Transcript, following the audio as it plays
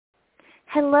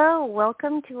Hello,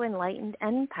 welcome to Enlightened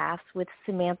Empaths with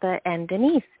Samantha and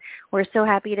Denise. We're so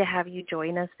happy to have you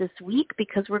join us this week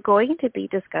because we're going to be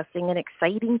discussing an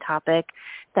exciting topic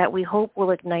that we hope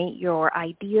will ignite your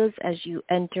ideas as you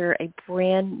enter a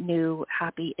brand new,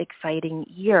 happy, exciting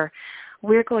year.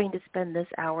 We're going to spend this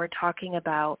hour talking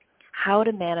about how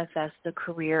to manifest the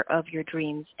career of your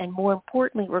dreams. And more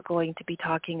importantly, we're going to be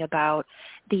talking about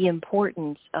the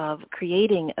importance of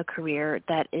creating a career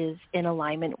that is in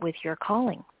alignment with your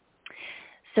calling.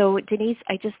 So Denise,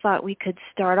 I just thought we could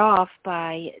start off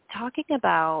by talking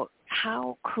about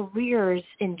how careers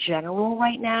in general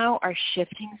right now are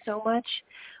shifting so much.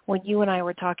 When you and I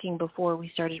were talking before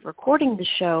we started recording the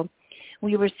show,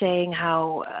 we were saying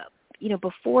how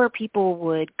before people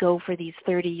would go for these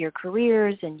 30-year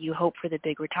careers and you hope for the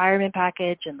big retirement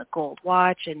package and the gold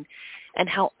watch and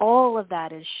how all of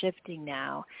that is shifting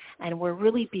now. And we're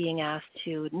really being asked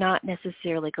to not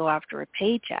necessarily go after a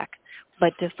paycheck,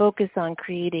 but to focus on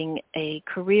creating a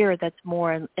career that's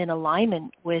more in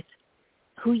alignment with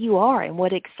who you are and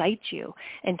what excites you,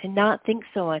 and to not think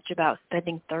so much about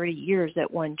spending 30 years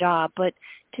at one job, but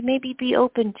to maybe be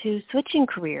open to switching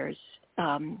careers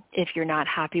if you're not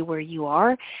happy where you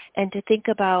are, and to think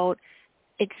about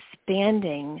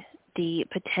expanding the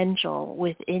potential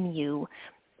within you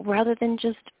rather than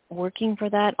just working for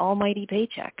that almighty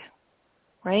paycheck,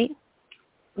 right?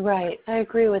 Right. I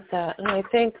agree with that. And I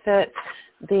think that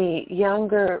the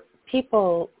younger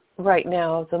people right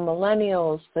now, the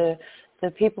millennials, the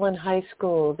people in high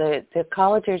school, the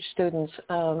college-age students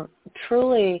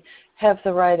truly have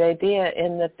the right idea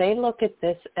in that they look at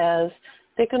this as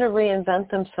they're going to reinvent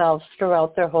themselves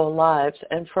throughout their whole lives.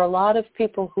 And for a lot of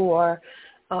people who are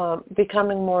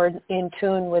becoming more in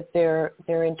tune with their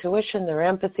intuition, their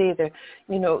empathy,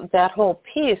 that whole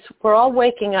piece, we're all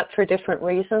waking up for different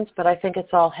reasons, but I think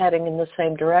it's all heading in the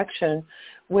same direction,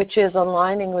 which is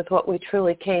aligning with what we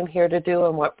truly came here to do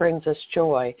and what brings us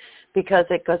joy. Because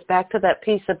it goes back to that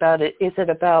piece about it. Is it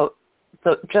about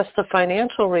just the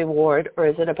financial reward, or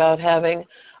is it about having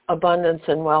abundance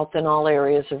and wealth in all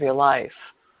areas of your life?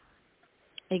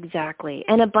 Exactly.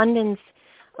 And abundance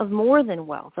of more than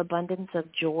wealth, abundance of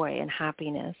joy and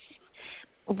happiness.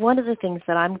 One of the things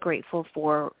that I'm grateful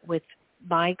for with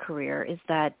my career is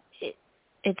that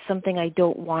it's something I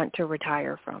don't want to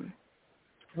retire from.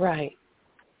 Right.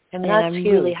 And that's I'm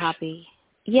huge. Really happy.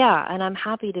 Yeah, and I'm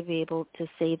happy to be able to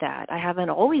say that. I haven't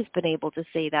always been able to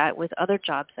say that with other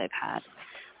jobs I've had.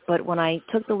 But when I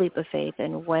took the leap of faith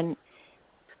and went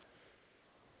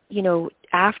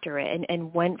after it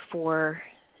and went for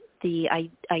the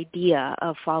idea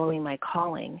of following my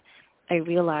calling, I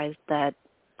realized that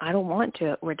I don't want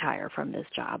to retire from this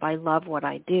job. I love what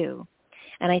I do.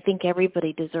 And I think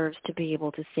everybody deserves to be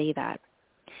able to say that.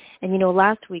 And,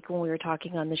 last week when we were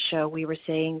talking on the show, we were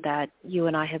saying that you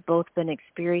and I have both been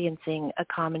experiencing a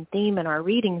common theme in our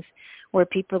readings where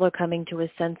people are coming to a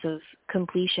sense of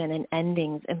completion and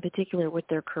endings, in particular with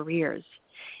their careers.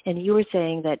 And you were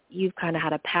saying that you've kind of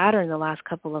had a pattern the last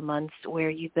couple of months where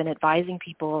you've been advising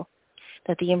people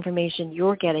that the information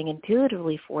you're getting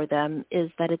intuitively for them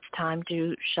is that it's time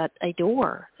to shut a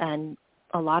door. And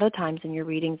a lot of times in your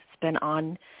readings, it's been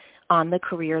on the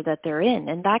career that they're in.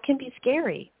 And that can be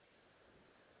scary.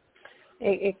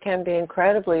 It can be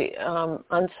incredibly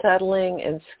unsettling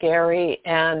and scary.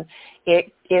 And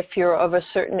if you're of a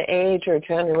certain age or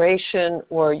generation,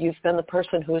 or you've been the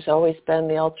person who's always been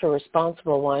the ultra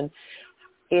responsible one,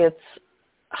 it's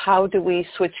how do we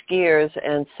switch gears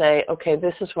and say, okay,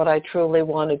 this is what I truly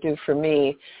want to do for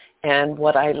me and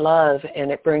what I love,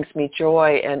 and it brings me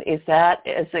joy. And is that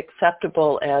as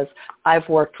acceptable as I've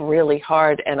worked really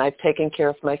hard and I've taken care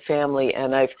of my family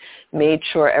and I've made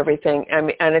sure everything,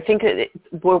 and I think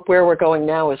where we're going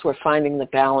now is we're finding the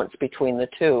balance between the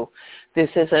two.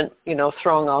 This isn't,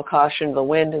 throwing all caution to the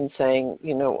wind and saying,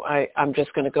 I'm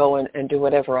just going to go and do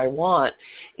whatever I want.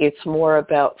 It's more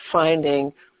about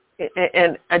finding,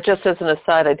 and just as an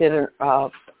aside, I did a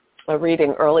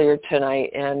reading earlier today,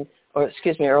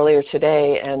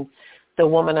 and the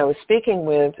woman I was speaking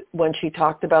with, when she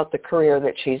talked about the career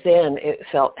that she's in, it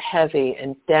felt heavy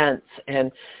and dense,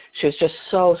 and she was just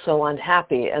so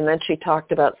unhappy. And then she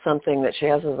talked about something that she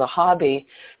has as a hobby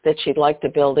that she'd like to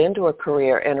build into a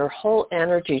career, and her whole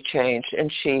energy changed, and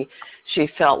she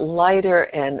felt lighter,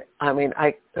 and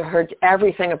I heard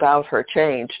everything about her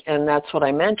changed. And that's what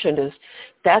I mentioned, is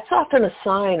that's often a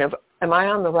sign of, am I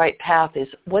on the right path? Is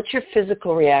what's your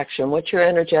physical reaction? What's your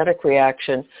energetic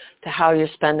reaction to how you're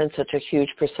spending such a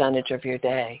huge percentage of your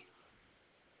day?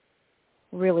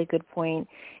 Really good point.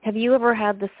 Have you ever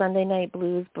had the Sunday night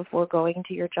blues before going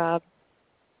to your job?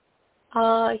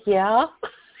 Yeah.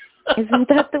 Isn't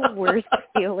that the worst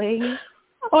feeling?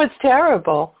 Oh, it's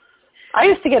terrible. I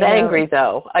used to get angry,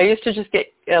 though. I used to just get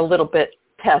a little bit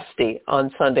testy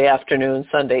on Sunday afternoons,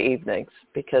 Sunday evenings,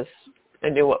 because I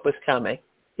knew what was coming.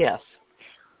 Yes.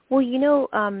 Well,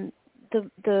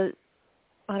 the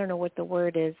I don't know what the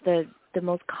word is. The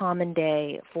most common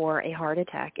day for a heart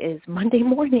attack is Monday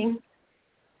morning.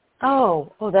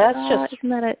 Oh, that's just. Isn't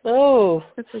that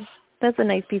that's a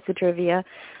nice piece of trivia.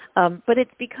 But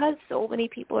it's because so many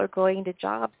people are going to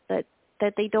jobs that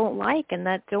they don't like and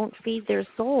that don't feed their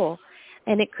soul.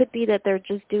 And it could be that they're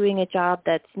just doing a job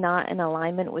that's not in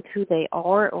alignment with who they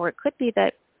are, or it could be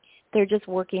that they're just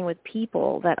working with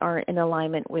people that aren't in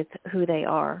alignment with who they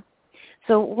are.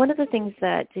 So one of the things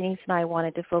that Denise and I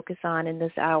wanted to focus on in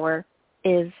this hour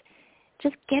is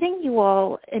just getting you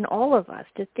all and all of us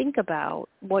to think about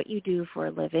what you do for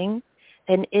a living,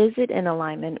 and is it in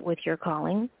alignment with your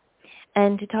calling,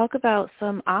 and to talk about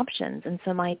some options and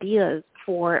some ideas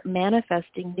for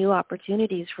manifesting new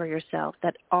opportunities for yourself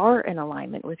that are in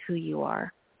alignment with who you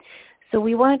are. So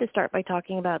we wanted to start by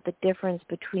talking about the difference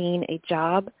between a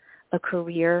job, a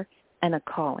career, and a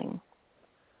calling.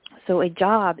 So a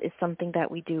job is something that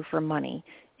we do for money.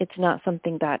 It's not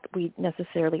something that we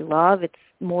necessarily love. It's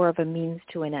more of a means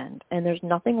to an end. And there's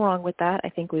nothing wrong with that. I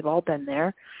think we've all been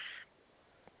there.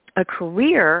 A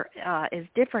career is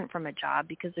different from a job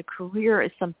because a career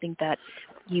is something that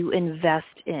you invest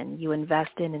in. You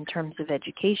invest in terms of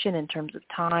education, in terms of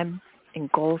time,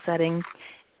 and goal setting.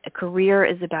 A career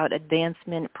is about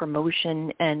advancement,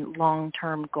 promotion, and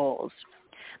long-term goals.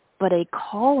 But a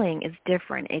calling is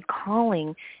different. A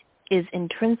calling is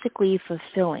intrinsically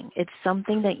fulfilling. It's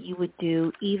something that you would do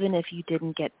even if you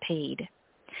didn't get paid.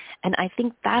 And I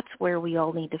think that's where we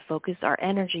all need to focus our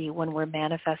energy when we're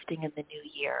manifesting in the new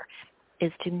year,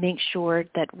 is to make sure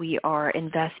that we are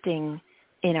investing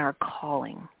in our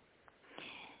calling.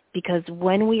 Because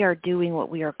when we are doing what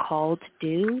we are called to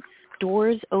do,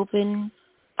 doors open,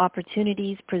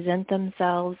 opportunities present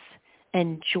themselves,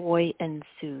 and joy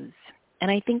ensues.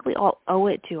 And I think we all owe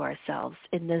it to ourselves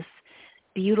in this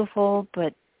beautiful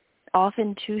but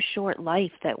often too short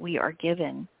life that we are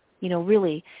given. You know,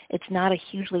 really, it's not a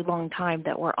hugely long time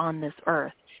that we're on this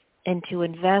earth. And to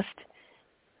invest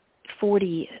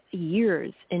 40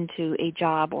 years into a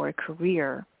job or a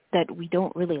career that we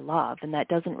don't really love and that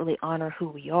doesn't really honor who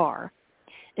we are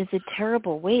is a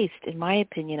terrible waste, in my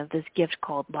opinion, of this gift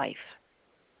called life.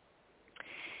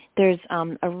 There's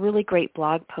a really great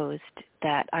blog post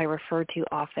that I refer to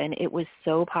often. It was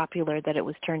so popular that it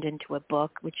was turned into a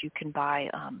book, which you can buy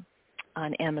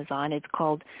on Amazon. It's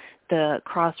called The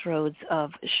Crossroads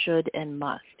of Should and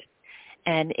Must.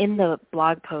 And in the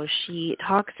blog post, she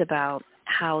talks about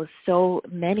how so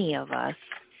many of us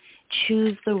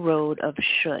choose the road of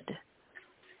should.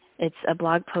 It's a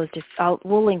blog post.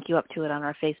 We'll link you up to it on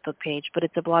our Facebook page, but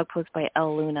it's a blog post by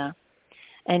Elle Luna.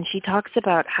 And she talks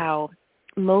about how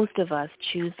most of us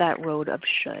choose that road of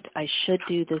should. I should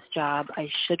do this job. I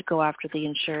should go after the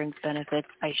insurance benefits.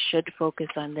 I should focus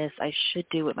on this. I should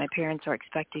do what my parents are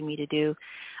expecting me to do.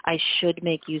 I should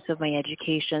make use of my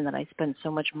education that I spent so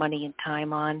much money and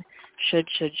time on. Should.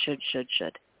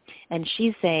 And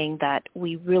she's saying that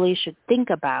we really should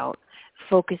think about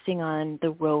focusing on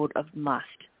the road of must.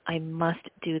 I must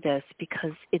do this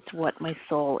because it's what my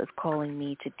soul is calling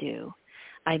me to do.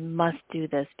 I must do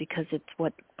this because it's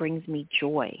what brings me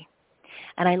joy.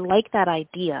 And I like that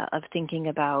idea of thinking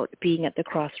about being at the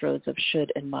crossroads of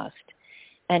should and must.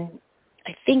 And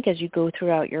I think as you go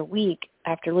throughout your week,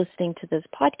 after listening to this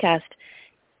podcast,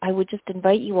 I would just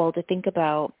invite you all to think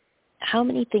about how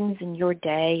many things in your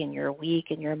day and your week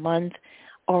and your month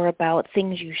are about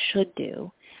things you should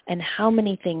do, and how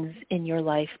many things in your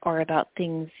life are about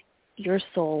things your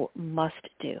soul must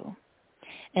do.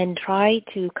 And try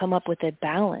to come up with a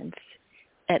balance,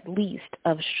 at least,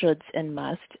 of shoulds and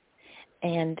must,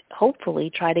 and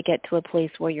hopefully try to get to a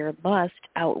place where your must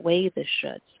outweigh the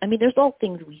shoulds. I mean, there's all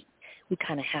things we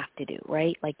kind of have to do,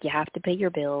 right? Like you have to pay your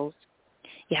bills,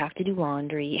 you have to do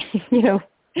laundry,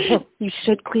 you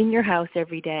should clean your house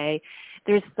every day.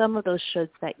 There's some of those shoulds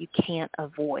that you can't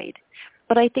avoid.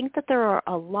 But I think that there are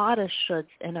a lot of shoulds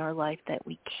in our life that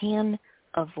we can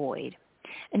avoid.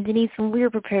 And Denise, when we were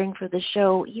preparing for the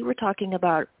show, you were talking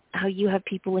about how you have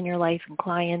people in your life and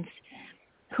clients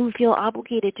who feel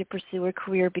obligated to pursue a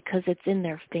career because it's in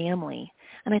their family.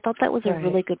 And I thought that was a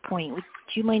really good point. Would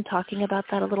you mind talking about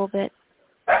that a little bit?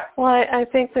 Well, I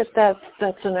think that's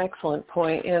an excellent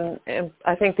point. And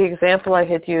I think the example I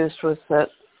had used was that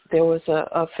there was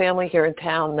a family here in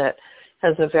town that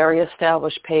has a very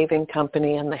established paving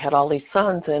company, and they had all these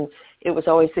sons, and it was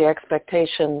always the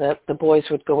expectation that the boys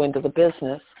would go into the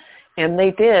business. And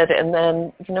they did, and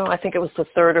then, I think it was the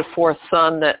third or fourth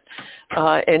son that,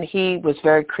 and he was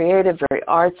very creative, very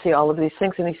artsy, all of these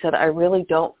things, and he said, I really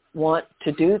don't want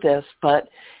to do this, but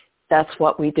that's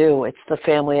what we do. It's the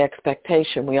family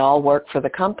expectation. We all work for the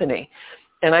company.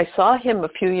 And I saw him a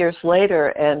few years later,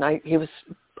 and he was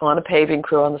on a paving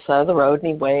crew on the side of the road, and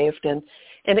he waved, and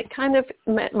it kind of,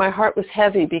 my heart was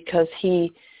heavy because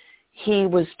he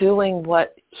was doing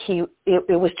what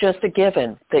it was just a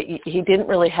given, that he didn't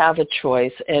really have a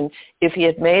choice. And if he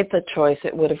had made the choice,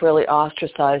 it would have really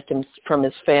ostracized him from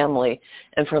his family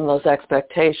and from those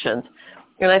expectations.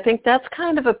 And I think that's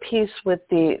kind of a piece with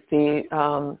the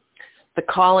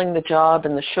calling, the job,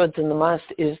 and the shoulds and the must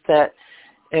is that,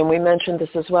 and we mentioned this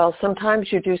as well,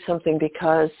 sometimes you do something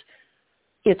because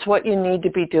it's what you need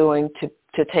to be doing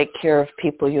to take care of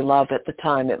people you love at the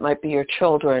time. It might be your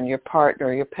children, your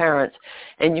partner, your parents,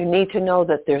 and you need to know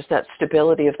that there's that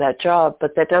stability of that job,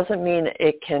 but that doesn't mean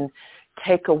it can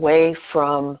take away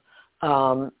from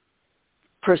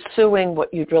pursuing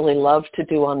what you'd really love to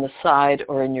do on the side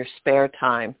or in your spare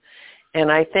time.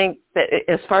 And I think that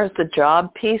as far as the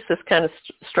job piece, this kind of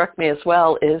struck me as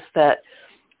well, is that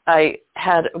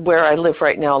where I live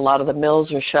right now, a lot of the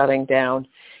mills are shutting down,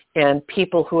 and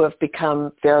people who have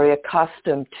become very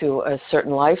accustomed to a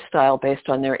certain lifestyle based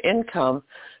on their income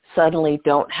suddenly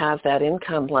don't have that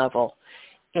income level.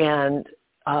 And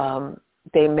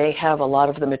they may have a lot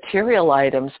of the material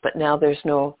items, but now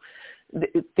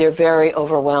they're very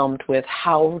overwhelmed with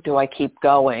how do I keep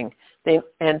going?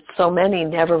 And so many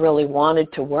never really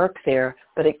wanted to work there,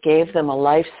 but it gave them a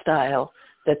lifestyle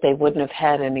that they wouldn't have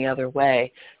had any other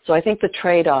way. So I think the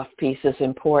trade-off piece is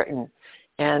important.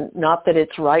 And not that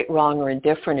it's right, wrong, or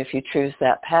indifferent if you choose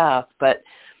that path, but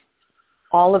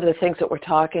all of the things that we're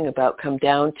talking about come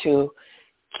down to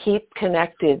keep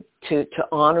connected to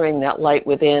honoring that light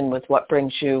within with what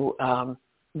brings you,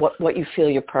 what you feel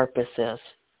your purpose is.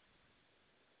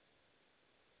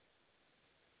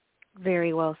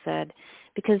 Very well said,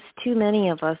 because too many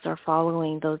of us are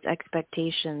following those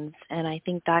expectations, and I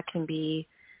think that can be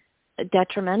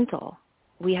detrimental.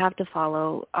 We have to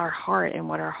follow our heart and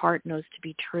what our heart knows to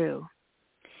be true.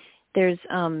 There's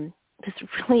this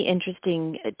really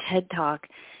interesting TED Talk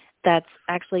that's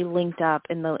actually linked up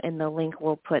in the link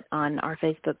we'll put on our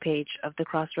Facebook page of The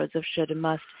Crossroads of Should and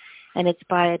Must, and it's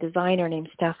by a designer named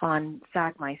Stefan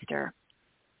Sackmeister.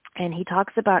 And he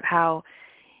talks about how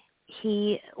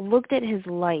he looked at his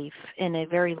life in a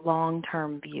very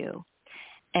long-term view.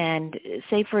 And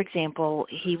say, for example,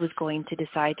 he was going to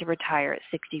decide to retire at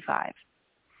 65.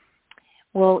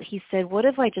 Well, he said, what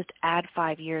if I just add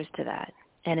 5 years to that?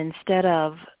 And instead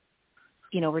of,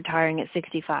 retiring at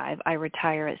 65, I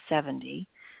retire at 70.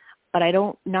 But I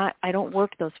don't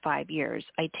work those 5 years.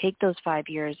 I take those 5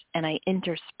 years and I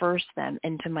intersperse them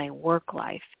into my work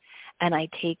life. And I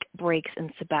take breaks and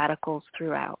sabbaticals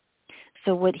throughout.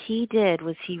 So what he did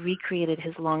was he recreated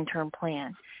his long-term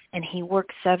plan. And he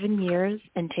works 7 years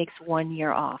and takes 1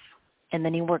 year off. And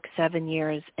then he works 7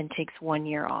 years and takes 1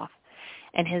 year off.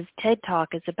 And his TED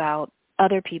Talk is about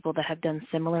other people that have done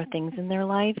similar things in their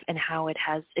life and how it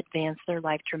has advanced their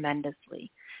life tremendously.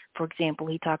 For example,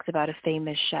 he talks about a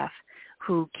famous chef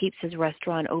who keeps his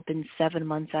restaurant open 7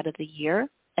 months out of the year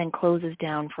and closes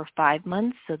down for 5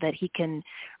 months so that he can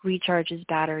recharge his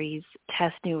batteries,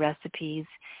 test new recipes,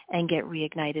 and get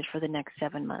reignited for the next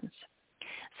 7 months.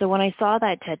 So when I saw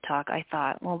that TED Talk, I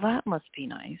thought, well, that must be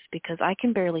nice because I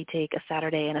can barely take a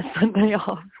Saturday and a Sunday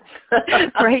off,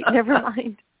 right?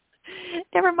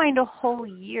 Never mind a whole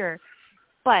year.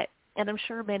 But, and I'm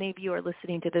sure many of you are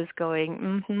listening to this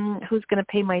going, who's going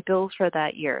to pay my bills for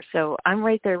that year? So I'm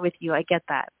right there with you. I get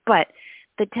that. But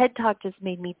the TED Talk just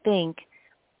made me think,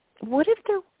 what if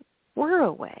there were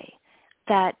a way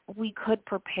that we could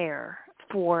prepare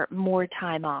for more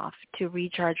time off to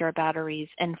recharge our batteries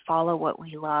and follow what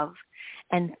we love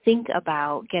and think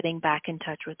about getting back in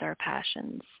touch with our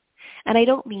passions? And I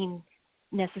don't mean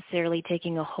necessarily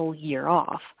taking a whole year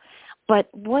off, but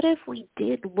what if we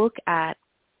did look at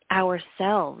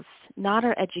ourselves, not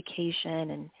our education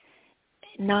and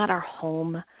not our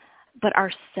home, but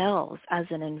ourselves as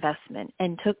an investment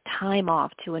and took time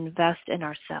off to invest in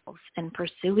ourselves and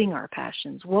pursuing our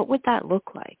passions? What would that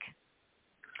look like?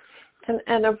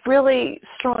 And a really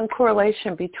strong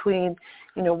correlation between,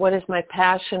 what is my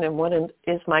passion and what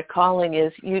is my calling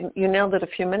is, you nailed it a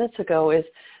few minutes ago, is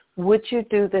would you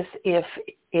do this if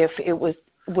it was,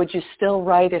 would you still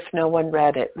write if no one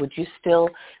read it? Would you still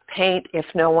paint if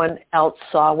no one else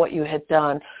saw what you had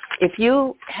done? If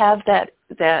you have that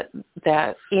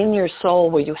in your soul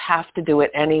where you have to do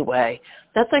it anyway,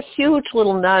 that's a huge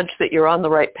little nudge that you're on the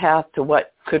right path to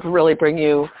what could really bring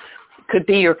you could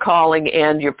be your calling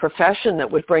and your profession that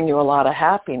would bring you a lot of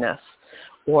happiness.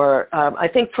 Or I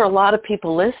think for a lot of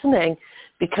people listening,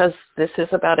 because this is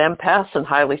about empaths and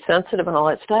highly sensitive and all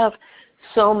that stuff,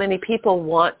 so many people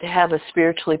want to have a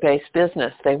spiritually based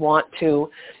business. They want to,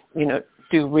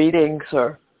 do readings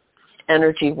or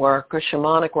energy work or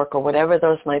shamanic work or whatever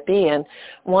those might be. And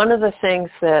one of the things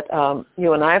that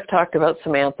you and I have talked about,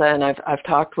 Samantha, and I've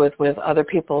talked with other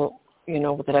people,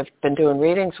 that I've been doing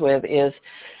readings with, is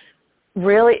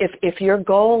really if your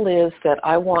goal is that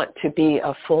I want to be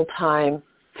a full-time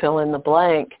fill in the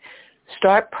blank,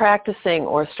 start practicing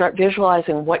or start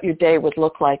visualizing what your day would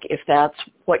look like if that's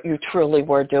what you truly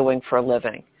were doing for a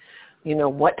living.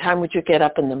 What time would you get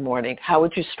up in the morning? How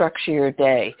would you structure your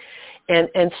day?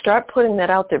 And start putting that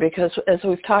out there, because as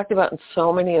we've talked about in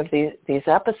so many of these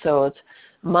episodes,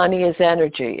 money is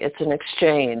energy. It's an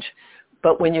exchange.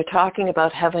 But when you're talking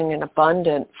about having an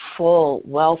abundant, full,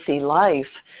 wealthy life,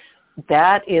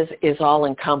 that is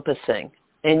all-encompassing.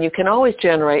 And you can always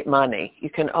generate money. You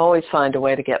can always find a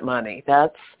way to get money.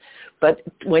 But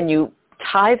when you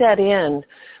tie that in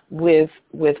with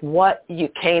what you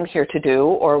came here to do,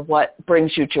 or what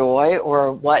brings you joy,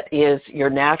 or what is your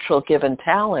natural given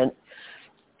talent,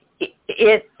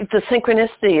 the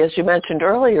synchronicity, as you mentioned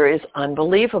earlier, is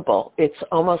unbelievable. It's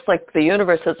almost like the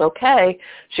universe says, okay,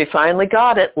 she finally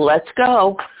got it, let's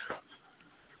go.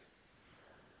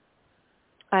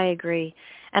 I agree.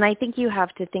 And I think you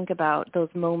have to think about those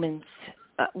moments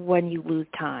when you lose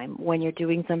time, when you're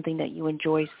doing something that you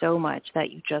enjoy so much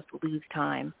that you just lose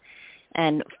time,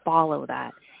 and follow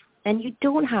that. And you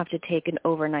don't have to take an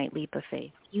overnight leap of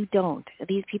faith. You don't.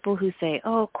 These people who say,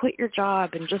 oh, quit your job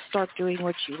and just start doing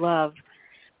what you love,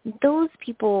 those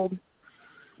people,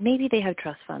 maybe they have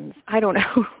trust funds. I don't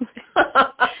know.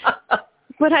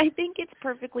 But I think it's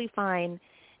perfectly fine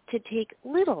to take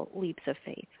little leaps of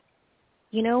faith.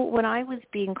 When I was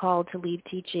being called to leave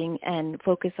teaching and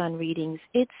focus on readings,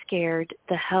 it scared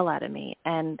the hell out of me.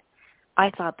 And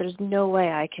I thought, there's no way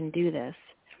I can do this.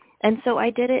 And so I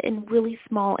did it in really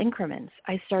small increments.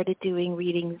 I started doing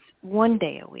readings 1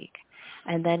 day a week,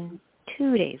 and then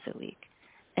 2 days a week,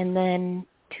 and then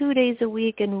 2 days a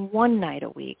week and 1 night a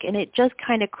week. And it just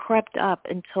kind of crept up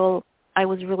until I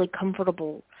was really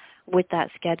comfortable with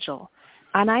that schedule.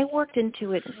 And I worked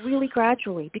into it really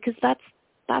gradually, because that's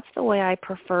the way I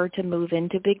prefer to move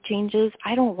into big changes.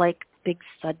 I don't like big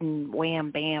sudden wham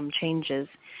bam changes.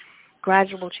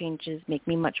 Gradual changes make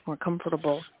me much more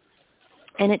comfortable.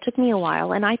 And it took me a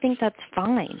while, and I think that's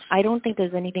fine. I don't think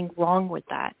there's anything wrong with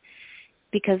that,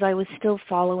 because I was still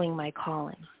following my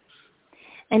calling.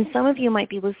 And some of you might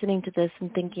be listening to this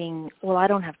and thinking, well, I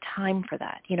don't have time for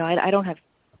that. I don't have,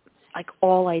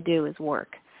 all I do is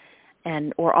work,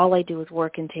 or all I do is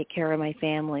work and take care of my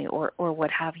family, or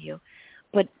what have you.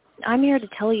 But I'm here to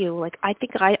tell you, I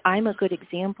think I'm a good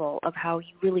example of how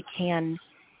you really can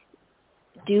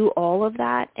do all of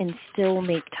that and still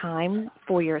make time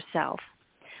for yourself.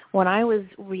 When I was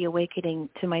reawakening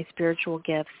to my spiritual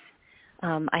gifts,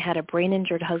 I had a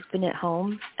brain-injured husband at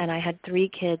home, and I had 3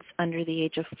 kids under the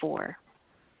age of 4.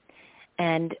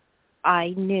 And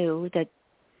I knew that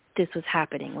this was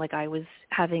happening. I was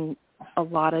having a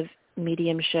lot of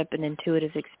mediumship and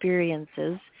intuitive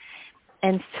experiences.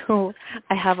 And so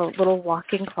I have a little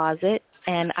walk-in closet,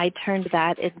 and I turned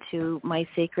that into my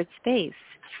sacred space.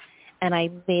 And I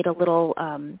made a little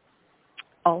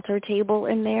altar table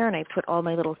in there, and I put all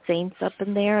my little saints up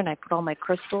in there, and I put all my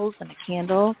crystals and a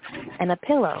candle and a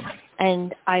pillow.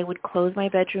 And I would close my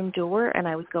bedroom door, and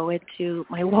I would go into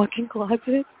my walk-in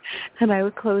closet, and I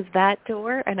would close that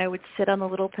door, and I would sit on the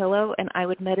little pillow, and I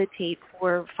would meditate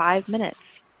for 5 minutes.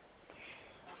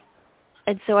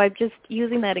 And so I'm just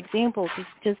using that example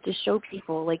just to show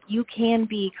people, you can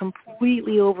be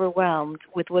completely overwhelmed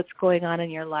with what's going on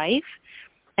in your life,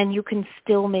 and you can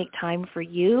still make time for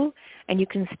you, and you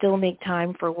can still make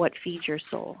time for what feeds your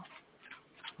soul.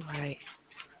 Right.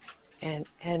 And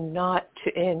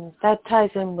that ties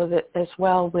in with it as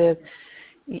well with,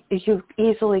 you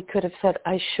easily could have said,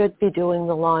 I should be doing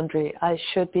the laundry. I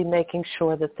should be making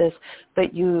sure that this,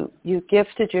 but you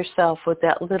gifted yourself with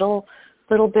that little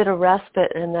bit of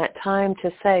respite and that time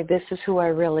to say, this is who I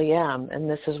really am, and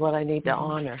this is what I need to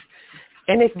honor.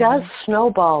 And it does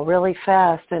snowball really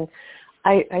fast. And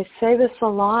I say this a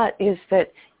lot, is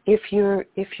that if you're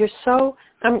so,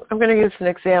 I'm going to use an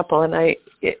example, and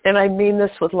I mean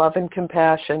this with love and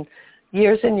compassion.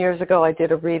 Years and years ago, I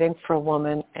did a reading for a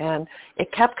woman, and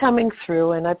it kept coming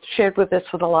through, and I've shared with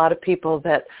a lot of people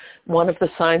that one of the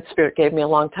signs Spirit gave me a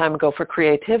long time ago for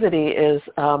creativity is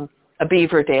a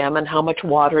beaver dam, and how much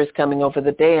water is coming over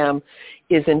the dam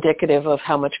is indicative of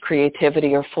how much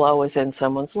creativity or flow is in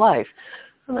someone's life.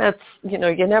 And that's, you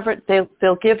never,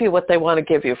 they'll give you what they want to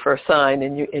give you for a sign,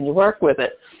 and you work with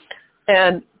it.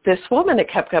 And this woman, it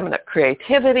kept coming up,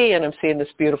 creativity, and I'm seeing this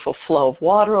beautiful flow of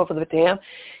water over the dam.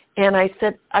 And I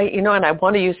said, and I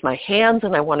want to use my hands,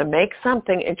 and I want to make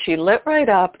something. And she lit right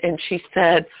up, and she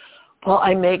said, well,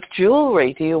 I make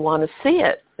jewelry. Do you want to see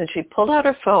it? And she pulled out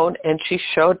her phone, and she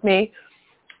showed me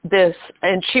this.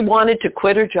 And she wanted to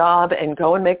quit her job and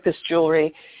go and make this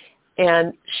jewelry.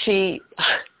 And she,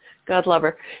 God love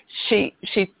her, she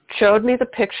showed me the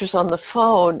pictures on the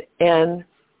phone, and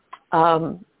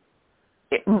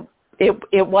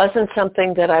it wasn't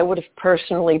something that I would have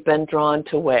personally been drawn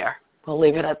to wear. I'll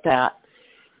leave it at that.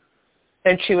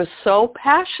 And she was so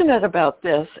passionate about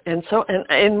this. And so, and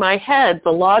in my head,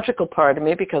 the logical part of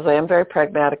me, because I am very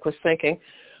pragmatic, was thinking,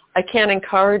 I can't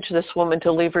encourage this woman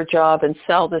to leave her job and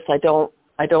sell this. I don't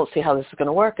see how this is going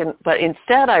to work. But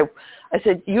instead, I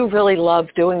said, you really love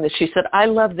doing this. She said, I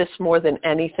love this more than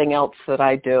anything else that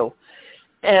I do.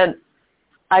 And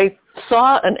I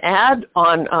saw an ad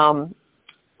on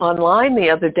online the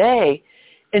other day,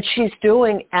 and she's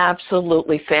doing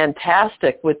absolutely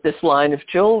fantastic with this line of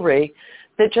jewelry,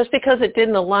 that just because it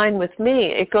didn't align with me,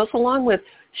 it goes along with,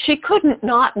 she couldn't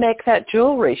not make that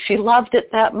jewelry. She loved it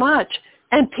that much.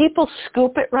 And people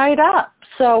scoop it right up.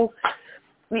 So,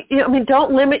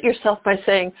 don't limit yourself by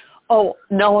saying, oh,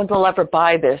 no one will ever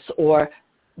buy this, or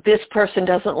this person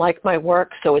doesn't like my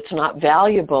work, so it's not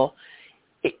valuable.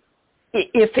 If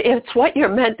it's what you're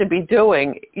meant to be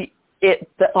doing,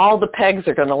 all the pegs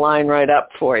are going to line right up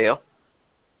for you.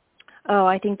 Oh,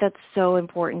 I think that's so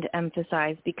important to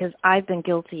emphasize, because I've been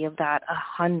guilty of that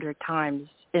 100 times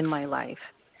in my life.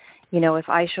 If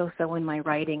I show someone my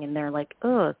writing and they're like,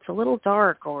 oh, it's a little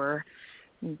dark, or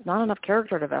not enough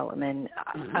character development,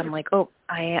 I'm like, oh,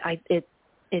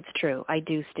 it's true. I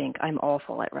do stink. I'm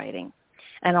awful at writing.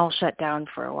 And I'll shut down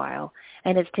for a while.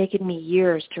 And it's taken me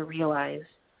years to realize,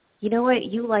 you know what,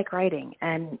 you like writing,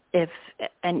 and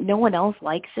no one else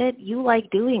likes it, you like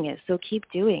doing it, so keep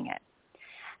doing it.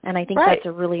 And I think that's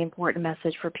a really important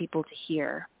message for people to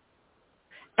hear.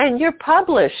 And you're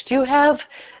published. You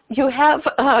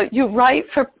write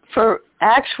for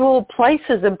actual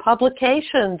places and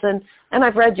publications, and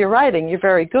I've read your writing. You're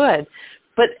very good.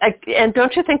 And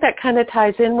don't you think that kind of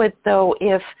ties in with, though,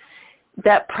 if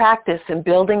that practice and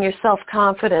building your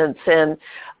self-confidence and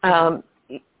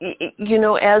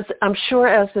as I'm sure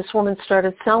as this woman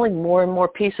started selling more and more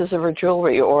pieces of her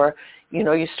jewelry, or,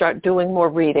 you start doing more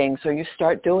readings, or you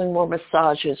start doing more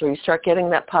massages, or you start getting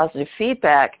that positive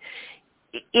feedback,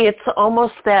 it's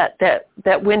almost that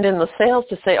wind in the sails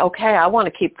to say, okay, I want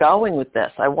to keep going with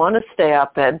this. I want to stay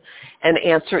up and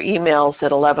answer emails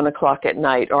at 11 o'clock at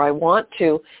night, or I want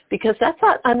to, because that's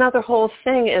another whole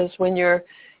thing, is when you're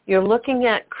looking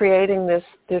at creating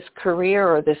this career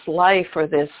or this life or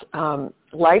this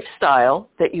lifestyle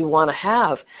that you want to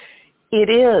have.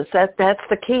 That's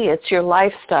the key. It's your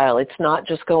lifestyle. It's not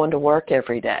just going to work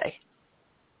every day.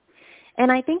 And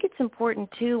I think it's important,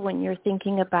 too, when you're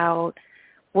thinking about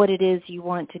what it is you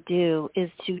want to do, is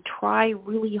to try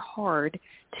really hard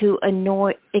to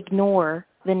ignore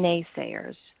the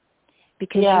naysayers.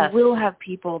 Because you will have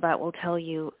people that will tell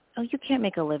you, oh, you can't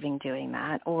make a living doing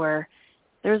that, or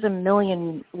there's a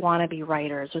million wannabe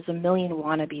writers, there's a million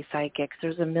wannabe psychics,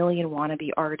 there's a million wannabe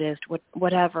artists,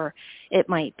 whatever it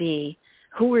might be.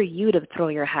 Who are you to throw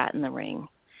your hat in the ring?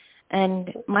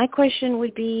 And my question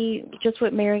would be just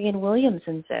what Marianne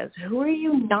Williamson says. Who are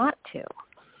you not to?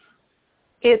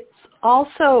 It's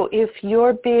also, if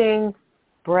you're being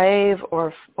brave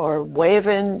or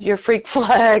waving your freak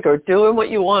flag or doing what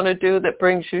you want to do that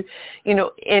brings you,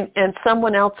 and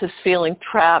someone else is feeling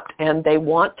trapped and they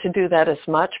want to do that as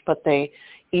much, but they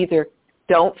either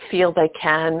don't feel they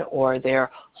can, or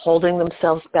they're holding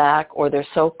themselves back, or they're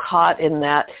so caught in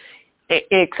that,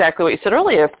 exactly what you said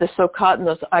earlier, if they're so caught in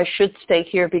those, I should stay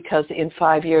here because in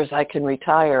 5 years I can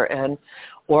retire,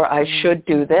 or I should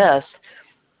do this.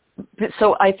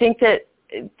 So I think that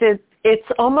it's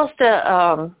almost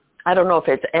I don't know if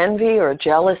it's envy or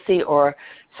jealousy, or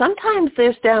sometimes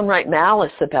there's downright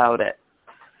malice about it.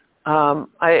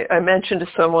 I mentioned to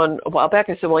someone a while back,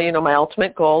 I said, well, my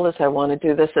ultimate goal is I want to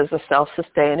do this as a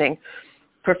self-sustaining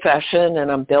profession,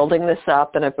 and I'm building this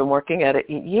up, and I've been working at it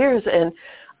years. And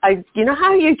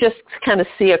how you just kind of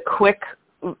see a quick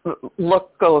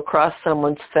look go across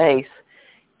someone's face,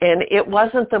 and it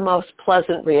wasn't the most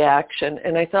pleasant reaction.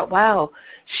 And I thought, wow,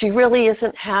 she really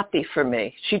isn't happy for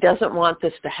me. She doesn't want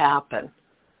this to happen.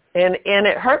 And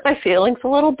it hurt my feelings a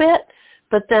little bit,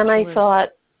 but then I thought,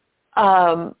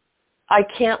 I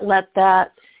can't let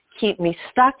that keep me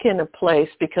stuck in a place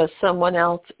because someone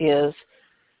else is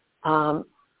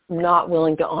not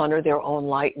willing to honor their own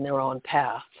light and their own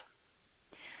path.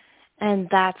 And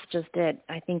that's just it.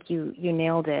 I think you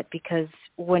nailed it, because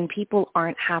when people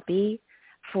aren't happy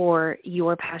for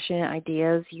your passionate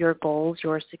ideas, your goals,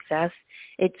 your success,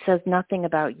 it says nothing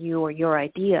about you or your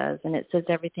ideas, and it says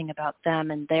everything about them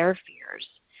and their fears.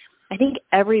 I think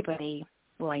everybody,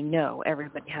 well, I know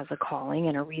everybody has a calling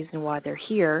and a reason why they're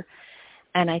here,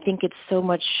 and I think it's so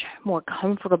much more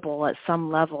comfortable at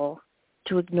some level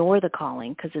to ignore the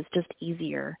calling because it's just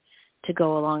easier to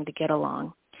go along to get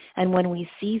along. And when we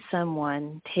see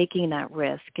someone taking that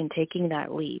risk and taking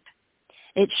that leap,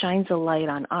 it shines a light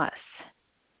on us.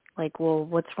 Like, well,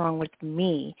 what's wrong with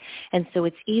me? And so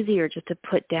it's easier just to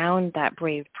put down that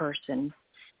brave person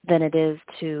than it is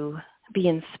to be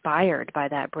inspired by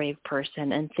that brave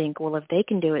person and think, well, if they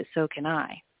can do it, so can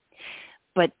I.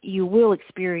 But you will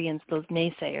experience those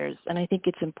naysayers, and I think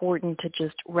it's important to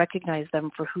just recognize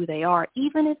them for who they are,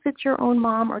 even if it's your own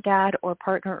mom or dad or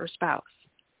partner or spouse.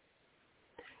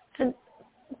 And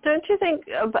don't you think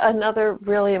another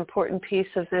really important piece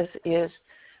of this is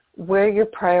where your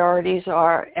priorities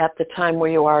are at the time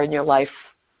where you are in your life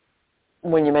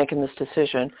when you're making this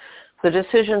decision? The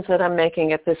decisions that I'm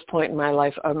making at this point in my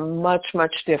life are much,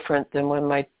 much different than when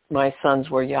my sons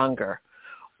were younger,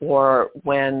 or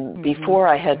when before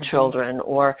I had children,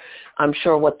 or I'm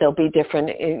sure what they'll be different,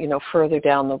 further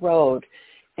down the road.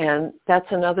 And that's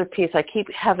another piece. I keep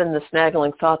having this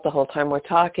nagging thought the whole time we're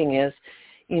talking is,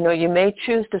 you may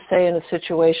choose to stay in a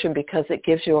situation because it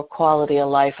gives you a quality of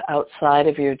life outside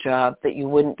of your job that you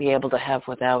wouldn't be able to have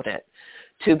without it,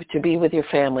 to be with your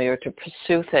family or to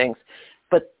pursue things.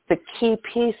 But the key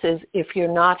piece is if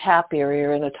you're not happy or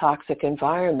you're in a toxic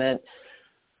environment,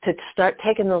 to start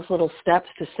taking those little steps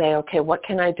to say, okay, what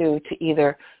can I do to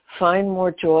either find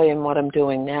more joy in what I'm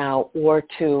doing now or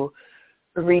to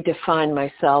redefine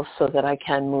myself so that I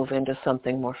can move into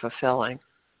something more fulfilling.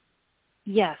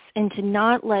 Yes, and to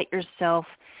not let yourself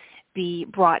be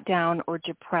brought down or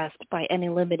depressed by any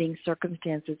limiting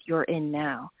circumstances you're in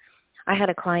now. I had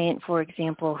a client, for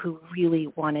example, who really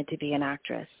wanted to be an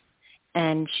actress,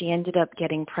 and she ended up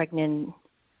getting pregnant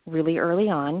really early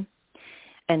on,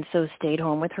 and so stayed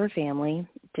home with her family,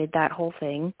 did that whole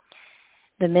thing.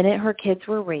 The minute her kids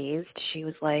were raised, she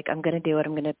was like, I'm going to do it.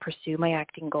 I'm going to pursue my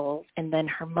acting goals. And then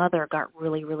her mother got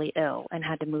really, really ill and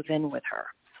had to move in with her.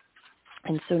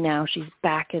 And so now she's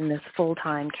back in this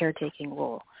full-time caretaking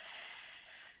role.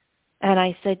 And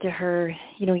I said to her,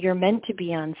 you're meant to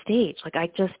be on stage.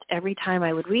 Like every time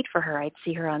I would read for her, I'd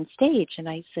see her on stage. And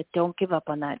I said, don't give up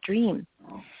on that dream.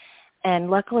 And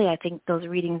luckily, I think those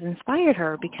readings inspired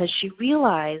her because she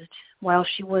realized while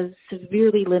she was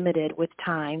severely limited with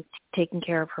time taking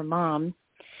care of her mom,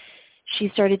 she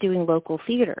started doing local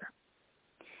theater.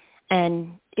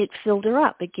 And it filled her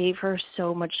up. It gave her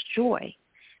so much joy.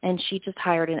 And she just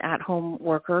hired an at-home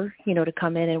worker, to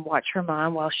come in and watch her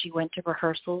mom while she went to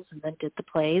rehearsals and then did the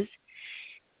plays.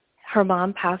 Her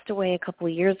mom passed away a couple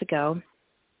of years ago.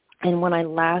 And when I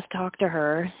last talked to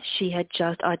her, she had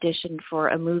just auditioned for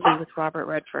a movie with Robert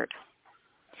Redford.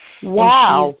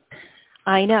 Wow.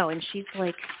 I know. And she's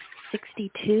like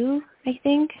 62, I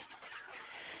think.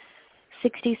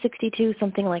 60, 62,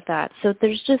 something like that. So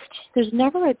there's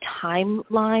never a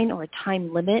timeline or a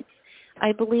time limit,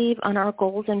 I believe, on our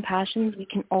goals and passions. We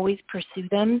can always pursue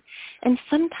them. And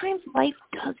sometimes life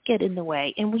does get in the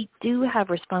way, and we do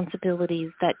have responsibilities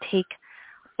that take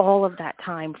all of that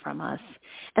time from us.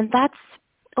 And that's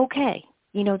okay.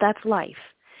 That's life.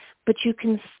 But you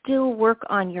can still work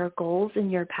on your goals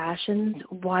and your passions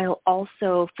while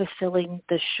also fulfilling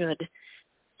the should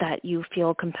that you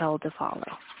feel compelled to follow.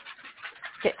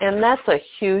 And that's a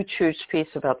huge, huge piece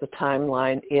about the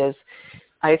timeline is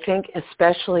I think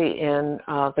especially in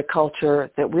the culture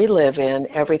that we live in,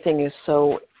 everything is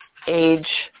so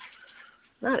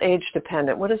not age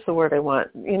dependent. What is the word I want?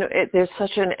 There's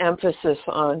such an emphasis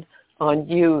on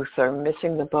youth or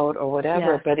missing the boat or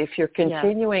whatever. Yes. But if you're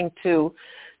continuing to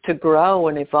grow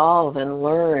and evolve and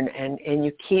learn and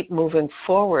you keep moving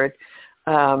forward,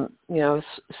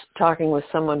 talking with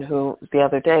someone who the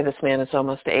other day, this man is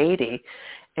almost 80,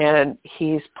 and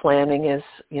he's planning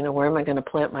where am I going to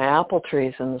plant my apple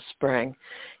trees in the spring?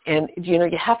 And, you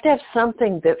have to have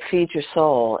something that feeds your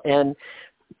soul. And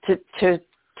to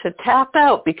tap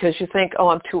out because you think, oh,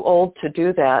 I'm too old to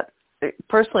do that,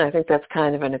 personally, I think that's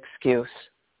kind of an excuse.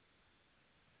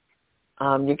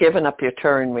 You're giving up your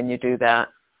turn when you do that.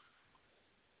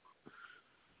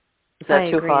 Is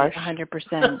that too harsh?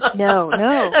 100%. No.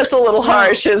 That's a little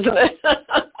harsh, isn't it?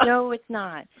 No, it's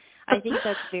not. I think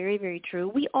that's very, very true.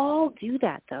 We all do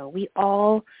that, though. We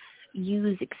all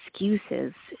use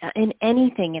excuses in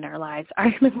anything in our lives.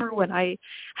 I remember when I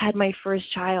had my first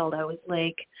child, I was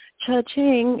like,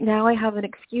 cha-ching, now I have an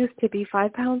excuse to be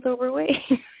 5 pounds overweight.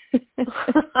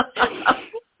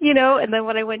 You know, and then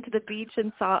when I went to the beach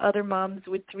and saw other moms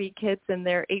with 3 kids and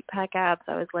their 8-pack abs,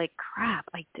 I was like, crap,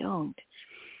 I don't.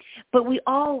 But we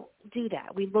all do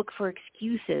that. We look for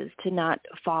excuses to not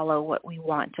follow what we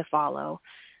want to follow.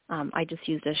 I just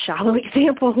used a shallow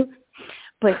example.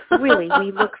 But really,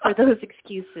 we look for those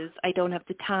excuses. I don't have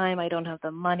the time. I don't have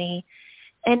the money.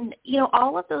 And, you know,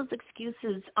 all of those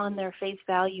excuses on their face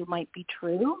value might be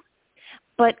true.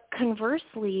 But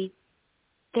conversely,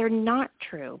 they're not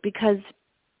true because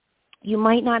you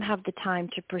might not have the time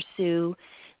to pursue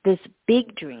this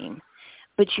big dream,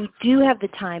 but you do have the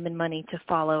time and money to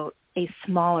follow a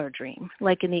smaller dream,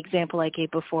 like in the example I gave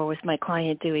before with my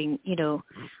client doing, you know,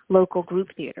 local group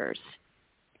theaters.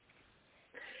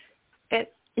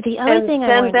 The other thing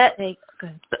I wanted to say... Go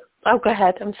ahead. Oh, go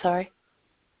ahead. I'm sorry.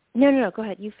 No. Go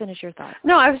ahead. You finish your thought.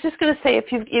 No, I was just going to say,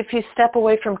 if you step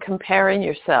away from comparing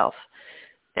yourself,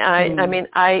 I mean,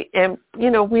 I am, you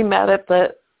know, we met at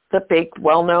the big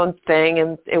well-known thing,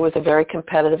 and it was a very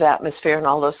competitive atmosphere and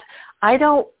all those. I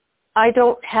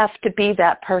don't have to be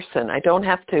that person. I don't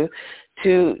have to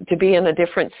be in a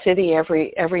different city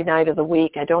every night of the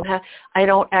week. I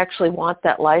don't actually want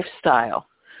that lifestyle.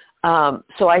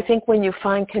 So I think when you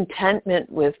find contentment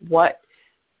with what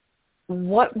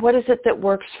is it that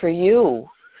works for you,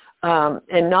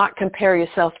 and not compare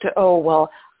yourself to, oh, well,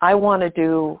 I want to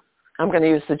do, I'm going to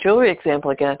use the jewelry example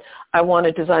again. I want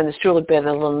to design this jewelry bit and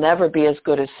it'll never be as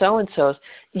good as so-and-so's.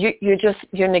 You're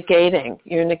negating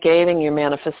your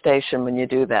manifestation when you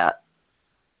do that.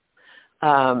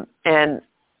 And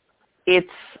it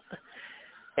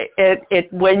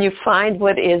when you find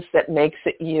what is that makes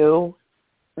it you,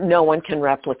 no one can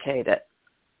replicate it.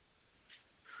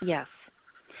 Yes.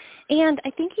 And I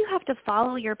think you have to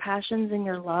follow your passions and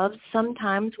your loves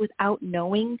sometimes without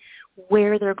knowing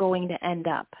where they're going to end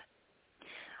up.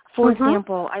 For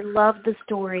example, I love the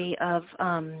story of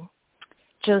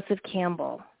Joseph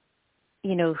Campbell,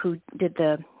 you know, who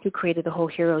created the whole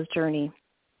hero's journey.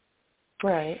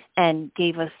 Right. And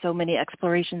gave us so many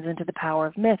explorations into the power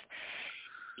of myth.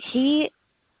 He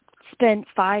spent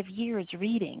 5 years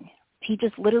reading. He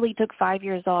just literally took 5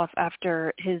 years off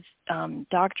after his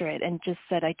doctorate and just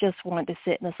said, I just want to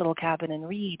sit in this little cabin and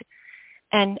read.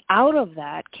 And out of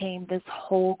that came this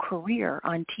whole career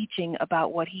on teaching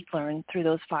about what he learned through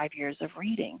those 5 years of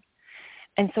reading.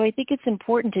 And so I think it's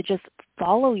important to just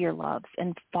follow your loves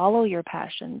and follow your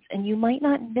passions. And you might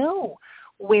not know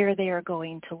where they are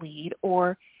going to lead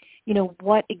or, you know,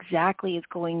 what exactly is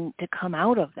going to come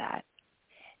out of that.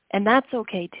 And that's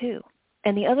okay too.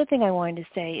 And the other thing I wanted to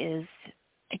say is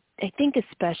I think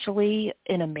especially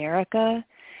in America,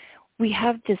 we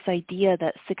have this idea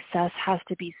that success has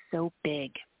to be so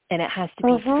big and it has to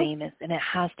be famous and it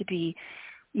has to be,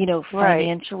 you know,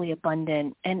 financially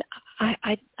abundant. And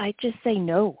I just say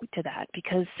no to that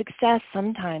because success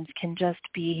sometimes can just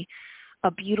be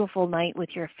a beautiful night with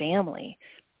your family.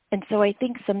 And so I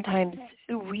think sometimes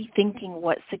rethinking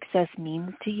what success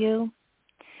means to you,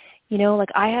 you know, like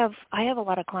I have a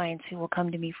lot of clients who will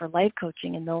come to me for life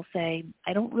coaching and they'll say,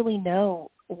 I don't really know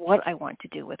what I want to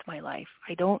do with my life.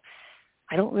 I don't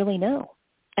really know.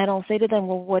 And I'll say to them,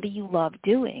 well, what do you love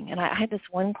doing? And I had this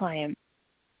one client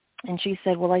and she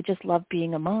said, well, I just love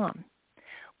being a mom.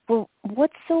 Well,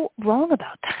 what's so wrong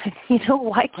about that? You know,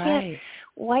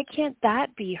 why can't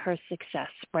that be her success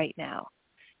right now?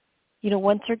 You know,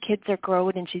 once her kids are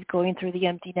grown and she's going through the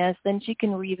empty nest, then she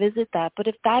can revisit that. But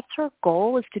if that's her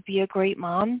goal is to be a great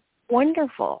mom,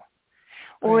 wonderful.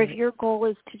 Or if your goal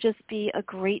is to just be a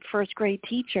great first grade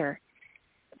teacher,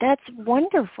 that's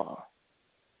wonderful.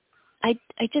 I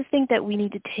just think that we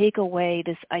need to take away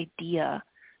this idea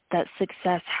that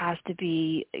success has to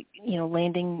be, you know,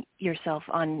 landing yourself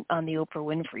on the Oprah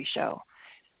Winfrey show.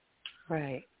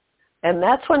 Right. And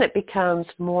that's when it becomes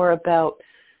more about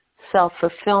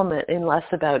self-fulfillment and less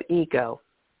about ego.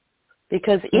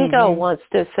 Because ego wants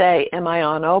to say, am I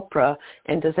on Oprah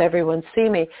and does everyone see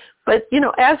me? But, you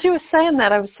know, as you were saying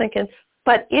that, I was thinking,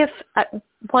 but if,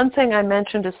 one thing I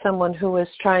mentioned to someone who was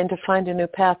trying to find a new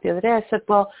path the other day, I said,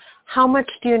 well, how much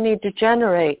do you need to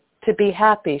generate to be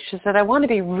happy? She said, I want to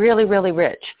be really, really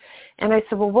rich. And I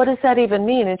said, well, what does that even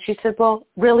mean? And she said, well,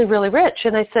 really, really rich.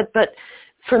 And I said, but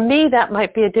for me, that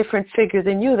might be a different figure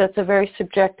than you. That's a very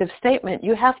subjective statement.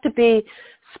 You have to be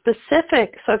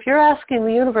specific. So if you're asking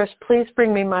the universe, please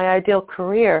bring me my ideal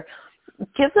career,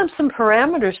 give them some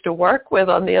parameters to work with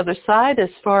on the other side as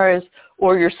far as,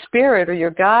 or your spirit or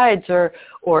your guides or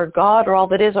God or all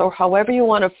that is, or however you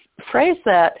want to phrase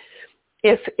that.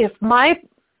 If my,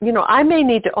 I may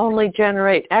need to only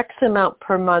generate X amount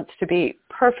per month to be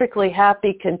perfectly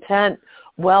happy, content,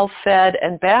 well-fed,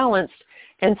 and balanced,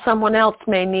 and someone else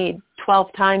may need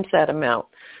 12 times that amount.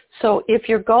 So if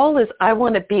your goal is, I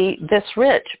want to be this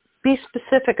rich, be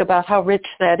specific about how rich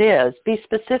that is. Be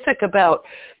specific about,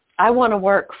 I want to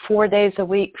work 4 days a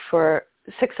week for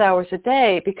 6 hours a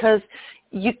day, because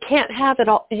you can't have it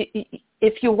all.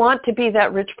 If you want to be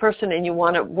that rich person and you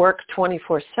want to work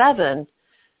 24/7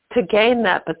 to gain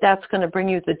that, but that's going to bring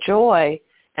you the joy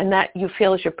and that you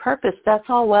feel is your purpose, that's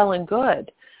all well and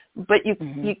good. But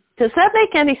does that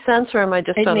make any sense, or am I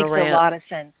just on a rant? It makes a lot of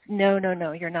sense.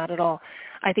 No, you're not at all.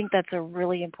 I think that's a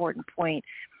really important point.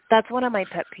 That's one of my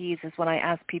pet peeves is when I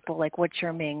ask people, like, what's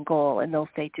your main goal? And they'll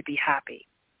say to be happy.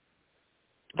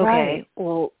 Okay, right.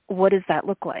 Well, what does that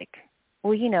look like?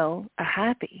 Well, a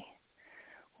happy.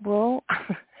 Well,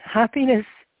 happiness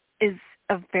is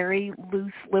a very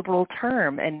loose, liberal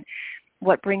term, and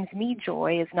what brings me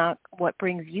joy is not what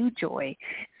brings you joy.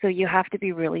 So you have to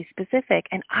be really specific.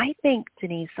 And I think,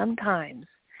 Denise, sometimes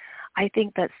I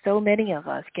think that so many of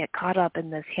us get caught up in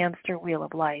this hamster wheel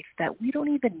of life that we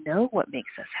don't even know what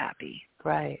makes us happy.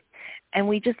 Right. And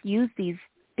we just use these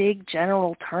big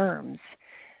general terms,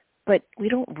 but we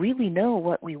don't really know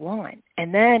what we want.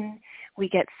 And then we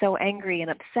get so angry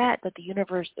and upset that the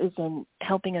universe isn't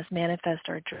helping us manifest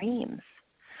our dreams.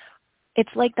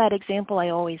 It's like that example I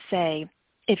always say.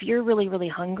 If you're really, really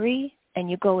hungry and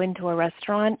you go into a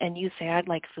restaurant and you say, I'd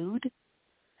like food,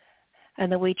 and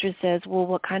the waitress says, well,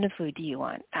 what kind of food do you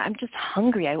want? I'm just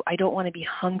hungry. I don't want to be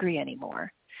hungry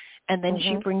anymore. And then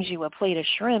she brings you a plate of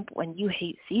shrimp when you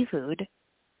hate seafood.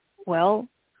 Well,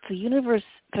 the universe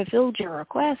fulfilled your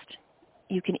request.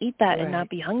 You can eat that and not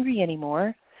be hungry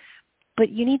anymore. But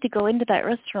you need to go into that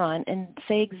restaurant and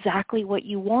say exactly what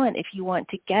you want if you want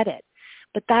to get it.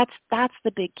 But that's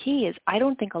the big key, is I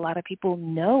don't think a lot of people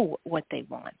know what they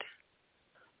want.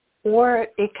 Or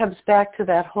it comes back to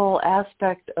that whole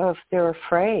aspect of they're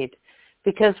afraid,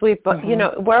 because we're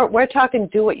talking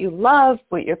do what you love,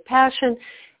 what your passion,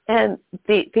 and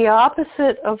the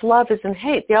opposite of love isn't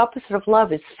hate. The opposite of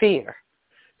love is fear.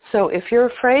 So if you're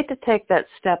afraid to take that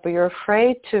step, or you're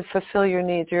afraid to fulfill your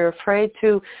needs, you're afraid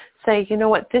to say, you know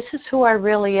what, this is who I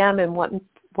really am and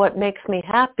what makes me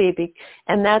happy,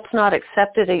 and that's not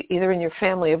accepted either in your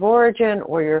family of origin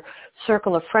or your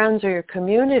circle of friends or your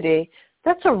community,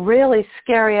 that's a really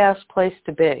scary-ass place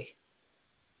to be.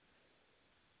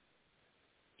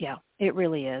 Yeah, it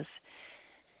really is.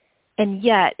 And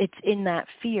yet, it's in that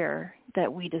fear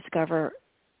that we discover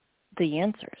the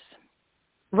answers.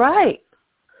 Right.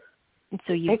 And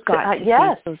so you've got to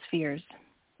face those fears.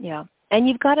 Yeah. And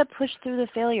you've got to push through the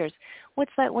failures.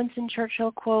 What's that Winston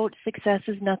Churchill quote? Success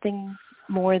is nothing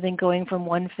more than going from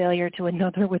one failure to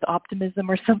another with optimism,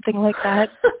 or something like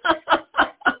that.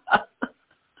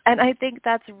 And I think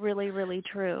that's really, really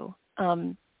true.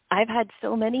 I've had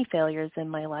so many failures in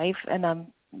my life, and I'm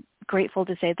grateful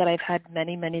to say that I've had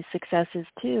many, many successes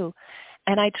too.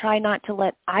 And I try not to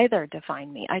let either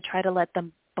define me. I try to let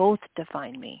them both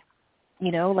define me.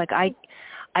 Like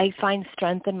I find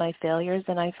strength in my failures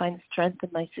and I find strength in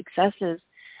my successes.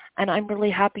 And I'm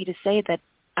really happy to say that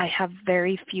I have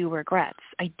very few regrets.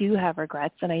 I do have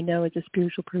regrets, and I know as a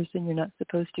spiritual person you're not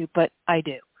supposed to, but I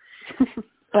do.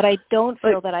 But I don't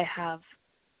feel that I have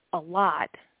a lot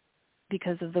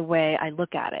because of the way I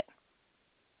look at it.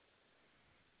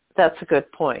 That's a good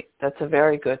point. That's a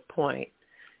very good point.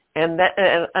 And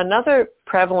another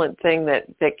prevalent thing that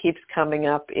keeps coming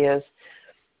up is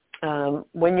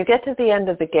when you get to the end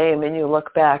of the game and you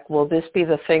look back, will this be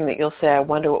the thing that you'll say, I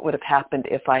wonder what would have happened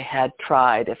if I had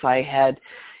tried, if I had,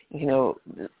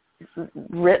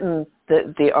 written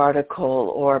the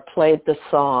article or played the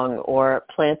song or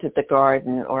planted the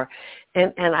garden,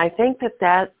 and I think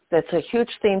that's a huge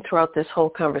theme throughout this whole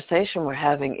conversation we're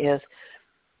having is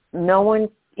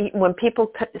when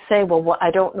people say, well, I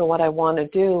don't know what I want to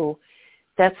do,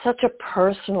 that's such a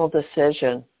personal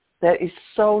decision. That is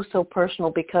so, so personal,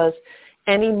 because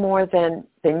any more than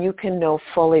you can know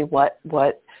fully what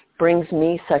brings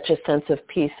me such a sense of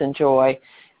peace and joy,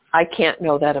 I can't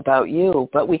know that about you,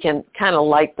 but we can kind of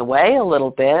light the way a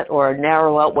little bit or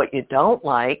narrow out what you don't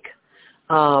like.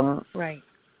 Right.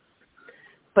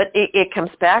 But it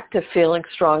comes back to feeling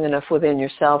strong enough within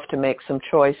yourself to make some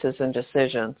choices and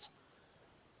decisions.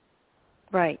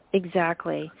 Right,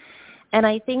 exactly. And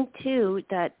I think, too,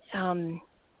 that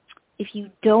if you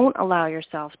don't allow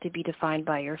yourself to be defined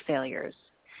by your failures,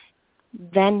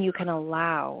 then you can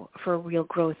allow for real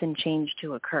growth and change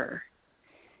to occur.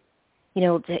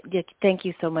 Thank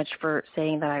you so much for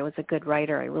saying that I was a good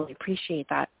writer. I really appreciate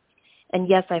that. And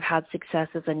yes, I've had success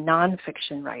as a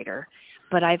nonfiction writer,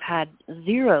 but I've had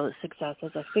zero success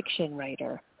as a fiction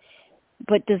writer.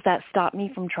 But does that stop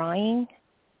me from trying?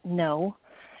 No.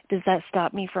 Does that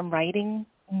stop me from writing?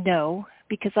 No,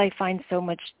 because I find so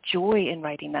much joy in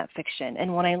writing that fiction.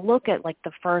 And when I look at like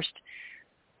the first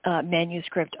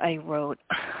manuscript I wrote,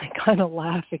 I kind of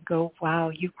laugh and go, wow,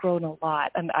 you've grown a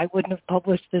lot. And I wouldn't have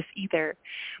published this either.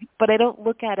 But I don't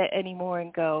look at it anymore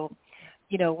and go,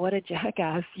 what a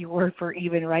jackass you were for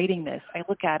even writing this. I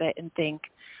look at it and think,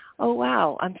 oh,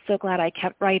 wow, I'm so glad I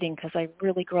kept writing because I've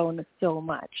really grown so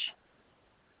much.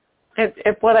 And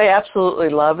what I absolutely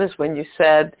love is when you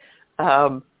said,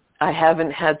 I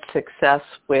haven't had success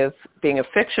with being a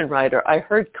fiction writer. I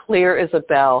heard clear as a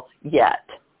bell yet.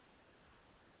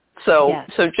 So, yes.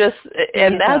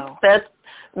 That's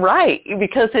right,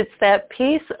 because it's that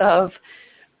piece of,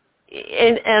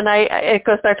 and it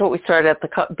goes back to what we started at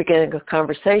the beginning of the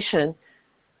conversation.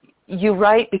 You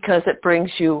write because it brings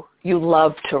you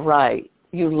love to write.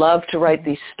 You love to write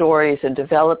these stories and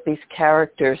develop these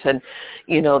characters and,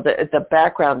 the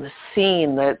background, the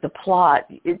scene, the plot,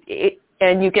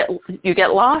 and you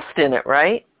get lost in it,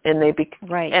 right? And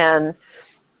right. And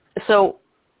so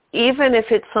even if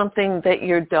it's something that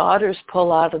your daughters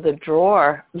pull out of the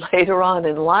drawer later on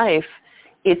in life,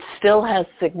 it still has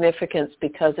significance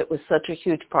because it was such a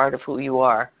huge part of who you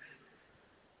are.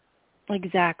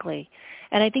 Exactly.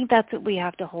 And I think that's what we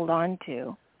have to hold on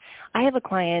to. I have a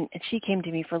client, and she came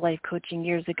to me for life coaching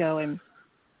years ago, and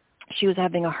she was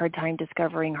having a hard time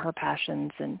discovering her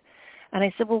passions. And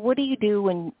I said, well, what do you do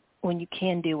when you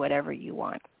can do whatever you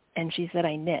want? And she said,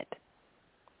 I knit.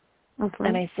 Mm-hmm.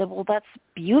 And I said, well, that's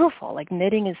beautiful. Like,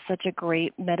 knitting is such a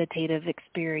great meditative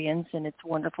experience, and it's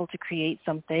wonderful to create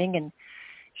something. And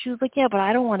she was like, yeah, but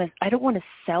I don't want to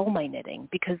sell my knitting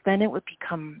because then it would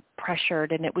become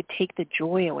pressured and it would take the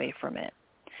joy away from it.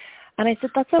 And I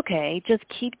said, that's okay. Just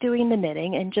keep doing the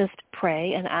knitting and just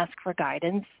pray and ask for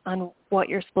guidance on what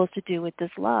you're supposed to do with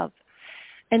this love.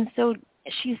 And so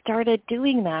she started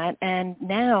doing that, and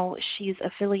now she's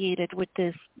affiliated with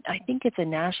this, I think it's a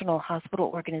national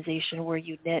hospital organization where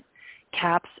you knit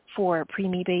caps for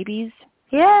preemie babies.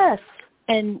 Yes.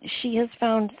 And she has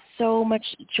found so much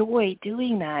joy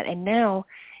doing that. And now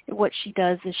what she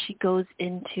does is she goes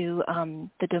into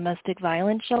the domestic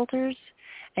violence shelters,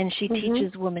 and she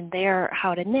teaches women there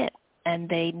how to knit. And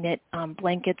they knit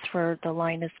blankets for the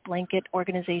Linus Blanket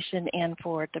organization and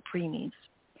for the preemies.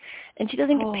 And she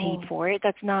doesn't get paid for it.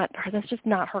 That's just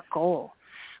not her goal.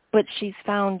 But she's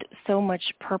found so much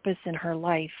purpose in her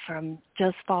life from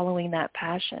just following that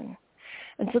passion.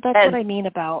 And so that's what I mean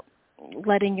about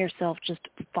letting yourself just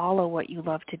follow what you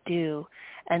love to do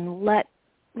and let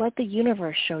the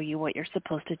universe show you what you're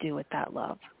supposed to do with that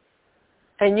love.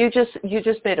 And you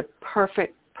just made a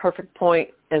perfect point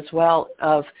as well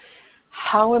of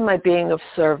how am I being of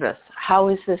service? How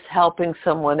is this helping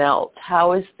someone else?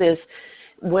 How is this,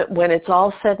 when it's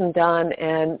all said and done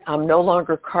and I'm no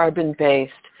longer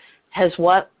carbon-based, has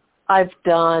what I've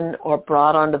done or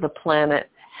brought onto the planet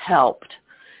helped?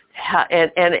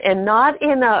 And not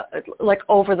in a like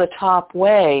over-the-top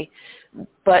way,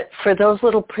 but for those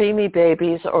little preemie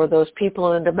babies or those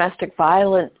people in a domestic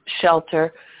violence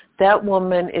shelter, that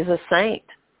woman is a saint.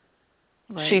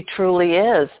 Right. She truly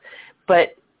is.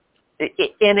 But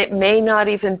it may not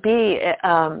even be,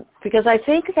 because I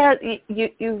think that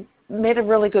you made a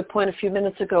really good point a few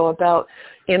minutes ago about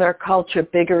in our culture,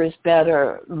 bigger is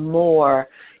better, more,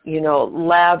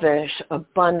 lavish,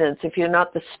 abundance. If you're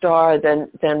not the star,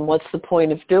 then what's the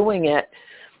point of doing it?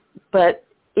 But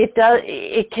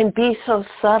it can be so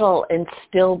subtle and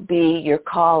still be your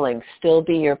calling, still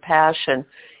be your passion.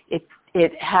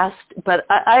 It has to, but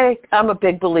I'm a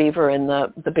big believer in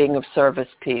the being of service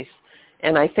piece.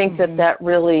 And I think that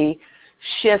really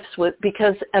shifts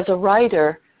because as a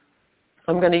writer,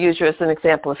 I'm going to use you as an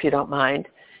example if you don't mind.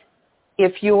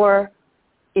 If you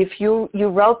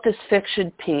wrote this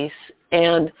fiction piece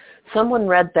and someone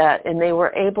read that and they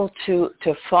were able to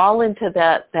fall into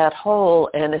that hole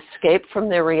and escape from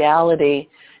their reality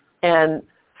and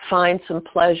find some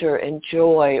pleasure and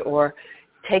joy or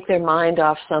take their mind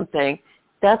off something,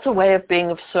 that's a way of being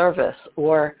of service,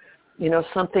 or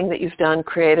something that you've done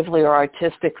creatively or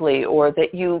artistically, or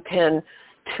that you can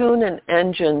tune an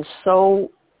engine so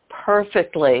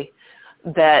perfectly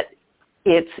that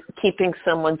it's keeping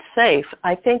someone safe.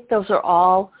 I think those are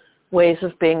all ways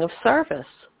of being of service.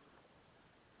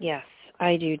 Yes,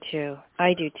 I do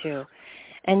too.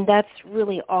 And that's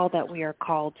really all that we are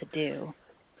called to do.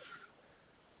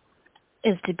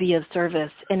 is to be of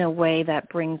service in a way that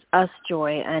brings us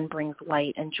joy and brings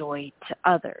light and joy to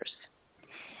others.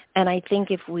 And I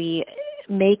think if we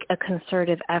make a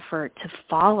concerted effort to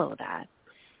follow that,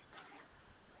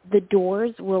 the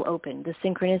doors will open. The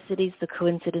synchronicities, the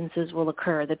coincidences will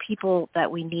occur. The people that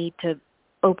we need to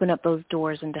open up those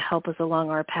doors and to help us along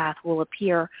our path will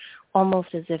appear almost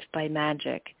as if by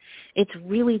magic. It's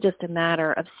really just a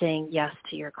matter of saying yes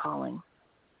to your calling.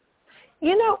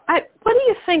 You know, what do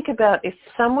you think about if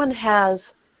someone has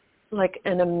like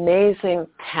an amazing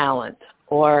talent,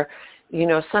 or, you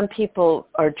know, some people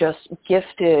are just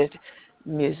gifted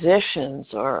musicians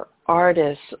or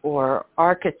artists or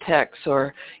architects,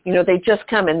 or, you know, they just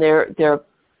come and they're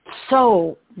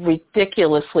so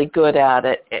ridiculously good at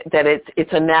it that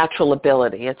it's a natural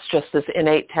ability. It's just this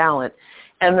innate talent.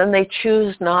 And then they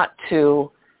choose not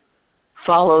to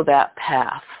follow that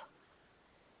path.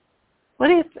 What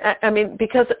do you, I mean,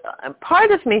 because part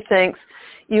of me thinks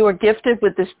you are gifted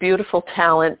with this beautiful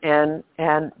talent, and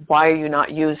why are you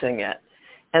not using it?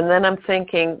 And then I'm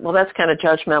thinking, well, that's kind of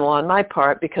judgmental on my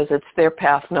part because it's their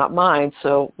path, not mine.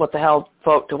 So what the hell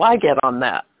vote do I get on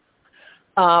that?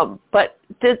 But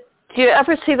do you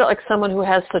ever see that, like, someone who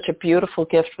has such a beautiful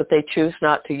gift, but they choose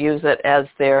not to use it as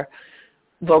their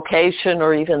vocation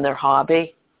or even their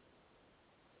hobby?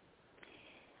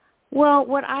 Well,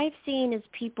 what I've seen is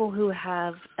people who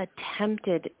have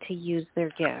attempted to use their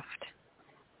gift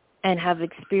and have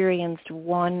experienced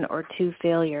one or two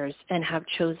failures and have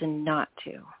chosen not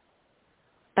to.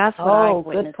 That's what I've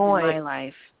witnessed in my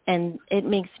life, and it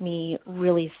makes me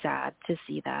really sad to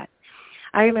see that.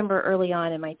 I remember early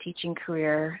on in my teaching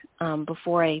career,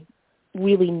 before I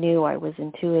really knew I was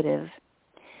intuitive,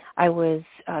 I was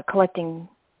collecting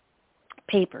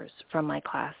papers from my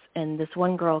class, and this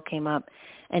one girl came up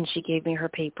and she gave me her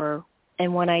paper,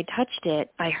 and when I touched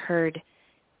it, I heard,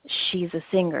 she's a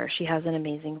singer, she has an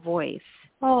amazing voice.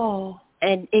 Oh.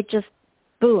 And it just,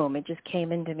 boom, it just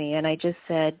came into me, and I just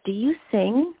said, do you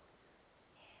sing?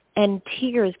 And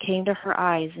tears came to her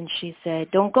eyes, and she said,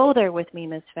 don't go there with me,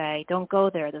 Miss Faye, don't go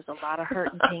there, there's a lot of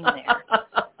hurt and pain there.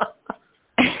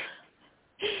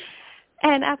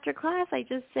 And after class, I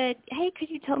just said, hey, could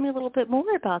you tell me a little bit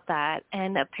more about that?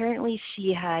 And apparently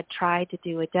she had tried to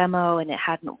do a demo, and it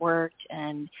hadn't worked,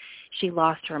 and she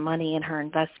lost her money and her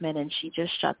investment, and she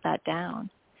just shut that down.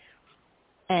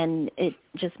 And it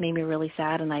just made me really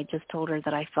sad, and I just told her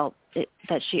that I felt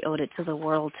that she owed it to the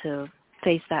world to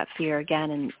face that fear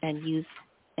again and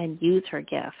use her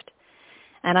gift.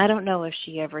 And I don't know if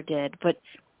she ever did, but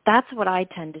that's what I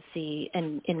tend to see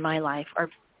in my life are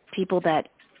people that,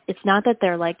 it's not that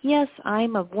they're like, yes,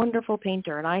 I'm a wonderful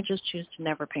painter and I just choose to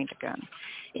never paint again.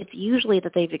 It's usually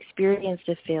that they've experienced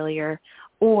a failure,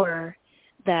 or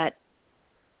that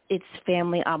it's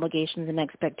family obligations and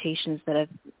expectations that have,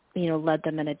 you know, led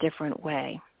them in a different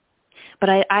way. But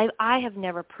I have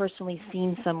never personally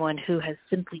seen someone who has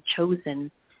simply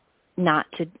chosen not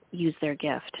to use their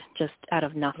gift just out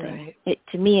of nothing. Right.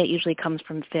 To me, it usually comes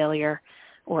from failure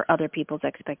or other people's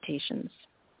expectations.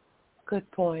 Good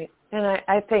point. And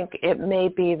I think it may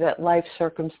be that life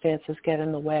circumstances get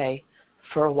in the way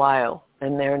for a while,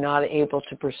 and they're not able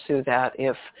to pursue that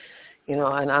if, you know,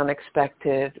 an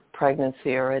unexpected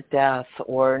pregnancy or a death,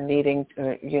 or needing,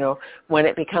 you know, when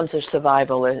it becomes a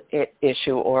survival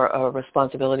issue or a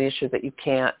responsibility issue that you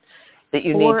can't, that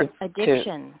you or need to.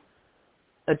 Addiction.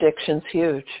 Addiction's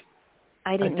huge.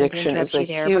 I didn't mean to interrupt you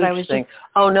there, but I was thing. just...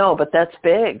 Oh, no, but that's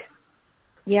big.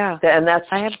 Yeah. And that's...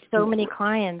 I have so many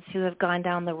clients who have gone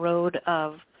down the road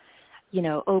of, you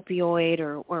know, opioid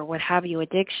or what have you,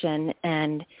 addiction,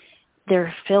 and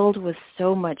they're filled with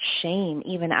so much shame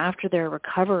even after their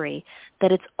recovery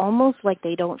that it's almost like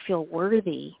they don't feel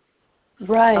worthy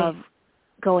of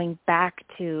going back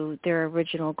to their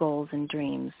original goals and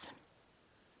dreams.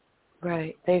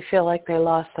 Right. They feel like they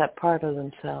lost that part of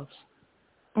themselves.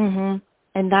 Mhm.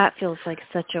 And that feels like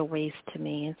such a waste to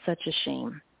me. It's such a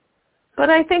shame. But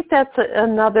I think that's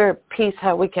another piece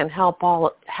how we can help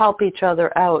each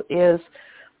other out, is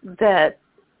that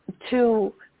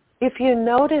if you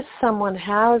notice someone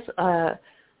has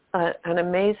an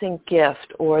amazing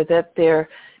gift, or that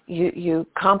you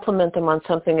compliment them on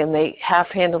something and they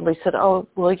half-handedly said, oh,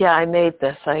 well, yeah, I made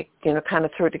this, I kind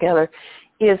of threw it together,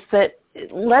 is that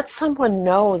let someone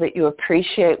know that you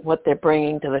appreciate what they're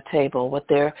bringing to the table, what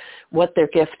their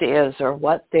gift is, or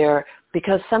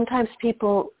because sometimes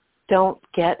people don't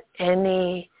get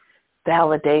any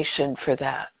validation for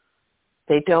that.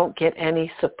 They don't get any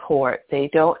support. They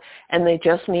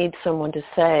just need someone to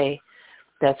say,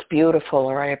 that's beautiful,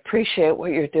 or I appreciate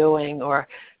what you're doing, or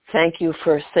thank you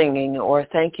for singing, or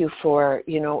thank you for,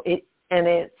 it.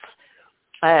 And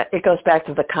it goes back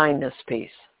to the kindness piece.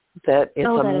 That it's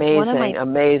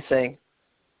amazing.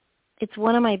 It's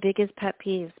one of my biggest pet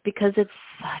peeves because it's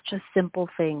such a simple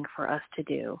thing for us to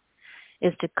do,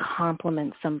 is to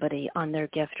compliment somebody on their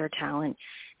gift or talent.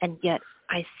 And yet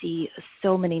I see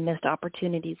so many missed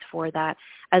opportunities for that.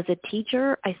 As a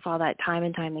teacher, I saw that time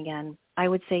and time again. I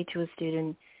would say to a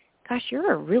student, gosh,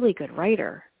 you're a really good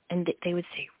writer. And they would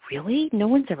say, really? No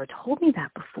one's ever told me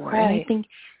that before. Right. And I think,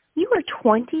 you are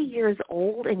 20 years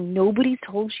old and nobody's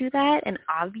told you that, and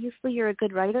obviously you're a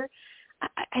good writer.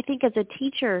 I think as a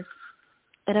teacher,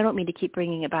 and I don't mean to keep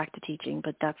bringing it back to teaching,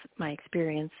 but that's my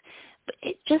experience, but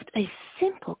just a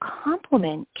simple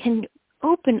compliment can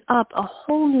open up a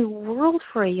whole new world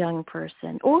for a young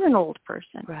person or an old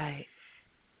person. Right.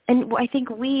 And I think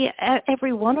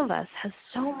every one of us has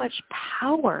so much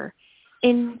power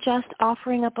in just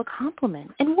offering up a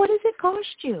compliment. And what does it cost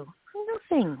you?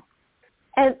 Nothing.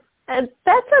 And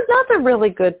that's another really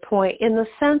good point in the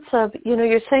sense of,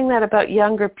 you're saying that about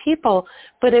younger people,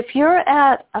 but if you're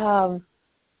at a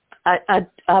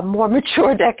more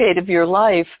mature decade of your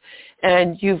life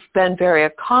and you've been very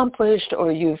accomplished,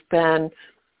 or you've been,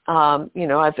 I've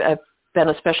been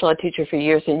a special ed teacher for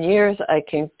years and years. I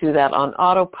can do that on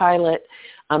autopilot.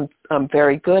 I'm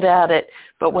very good at it.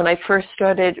 But when I first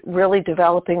started really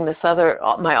developing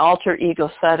my alter ego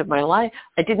side of my life,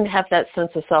 I didn't have that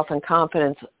sense of self and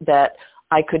confidence that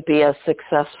I could be as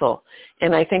successful.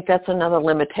 And I think that's another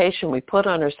limitation we put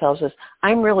on ourselves is,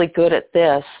 I'm really good at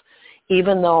this,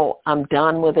 even though I'm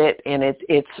done with it and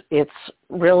it's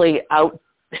really out,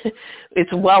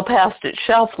 it's well past its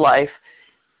shelf life.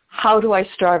 How do I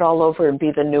start all over and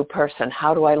be the new person?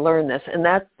 How do I learn this? And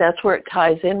that's where it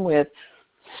ties in with,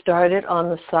 start it on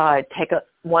the side, take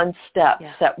one step,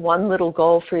 set one little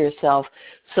goal for yourself,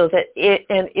 so that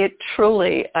it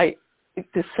truly,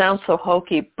 this sounds so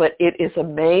hokey, but it is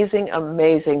amazing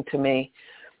to me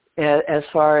as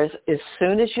far as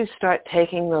soon as you start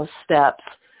taking those steps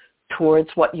towards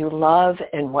what you love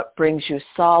and what brings you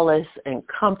solace and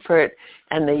comfort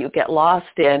and that you get lost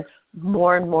in,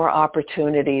 more and more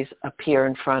opportunities appear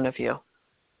in front of you.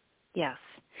 Yes.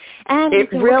 And it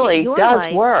really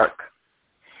does work.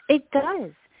 It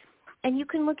does. And you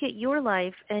can look at your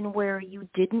life and where you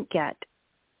didn't get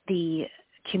the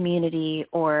community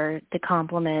or the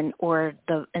compliment or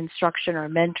the instruction or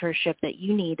mentorship that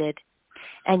you needed,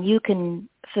 and you can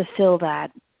fulfill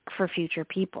that for future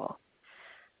people.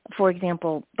 For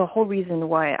example, the whole reason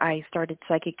why I started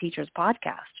Psychic Teachers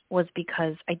Podcast was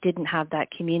because I didn't have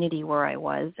that community where I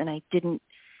was, and I didn't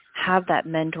have that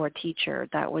mentor teacher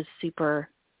that was super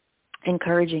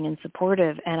encouraging and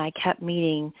supportive. And I kept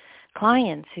meeting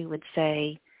clients who would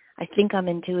say, I think I'm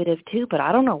intuitive too, but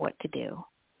I don't know what to do.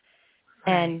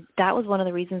 Right. And that was one of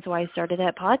the reasons why I started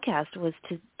that podcast, was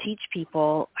to teach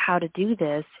people how to do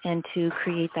this and to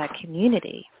create that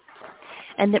community.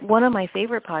 And that one of my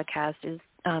favorite podcasts is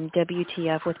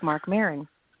WTF with Mark Maron.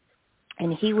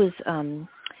 And he was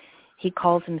he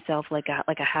calls himself like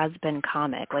a has-been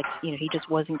comic. Like, he just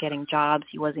wasn't getting jobs,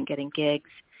 he wasn't getting gigs,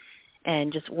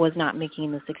 and just was not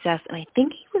making the success. And I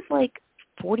think he was like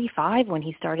 45 when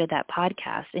he started that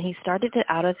podcast, and he started it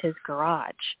out of his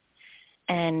garage.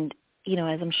 And,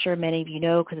 as I'm sure many of you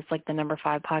know, because it's like the number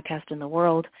 5 podcast in the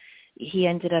world, he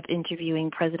ended up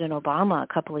interviewing President Obama a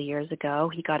couple of years ago.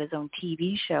 He got his own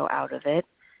TV show out of it,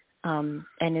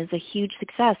 and is a huge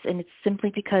success. And it's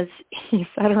simply because he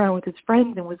sat around with his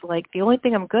friends and was like, the only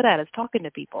thing I'm good at is talking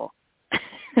to people.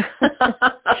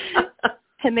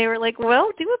 And they were like, well,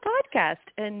 do a podcast.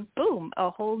 And boom, a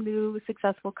whole new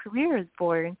successful career is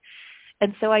born.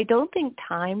 And so I don't think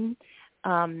time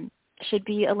should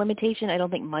be a limitation. I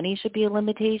don't think money should be a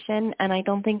limitation. And I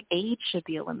don't think age should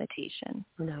be a limitation.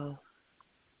 No.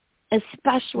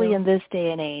 Especially in this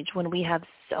day and age when we have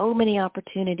so many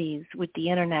opportunities with the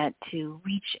internet to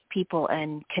reach people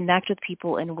and connect with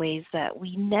people in ways that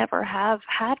we never have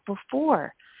had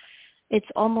before. It's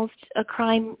almost a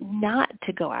crime not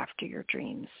to go after your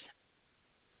dreams.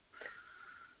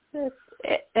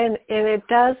 And it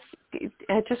does,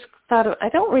 I just thought, I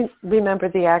don't remember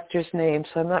the actor's name,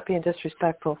 so I'm not being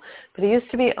disrespectful, but he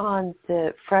used to be on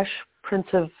the Fresh Prince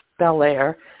of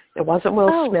Bel-Air. It wasn't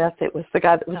Will Smith, it was the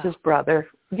guy that was his brother.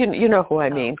 You know who I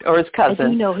mean, or his cousin. I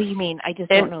do know who you mean, I just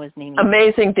don't know his name.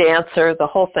 Amazing dancer, the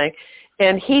whole thing.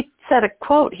 And he said a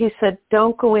quote, he said,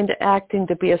 don't go into acting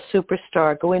to be a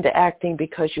superstar, go into acting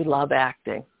because you love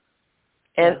acting.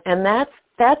 And that's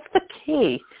the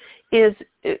key, is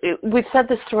we've said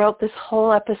this throughout this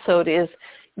whole episode, is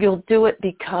you'll do it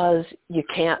because you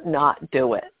can't not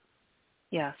do it.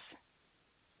 Yes.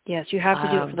 Yes, you have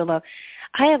to do it for the love.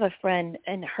 I have a friend,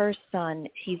 and her son,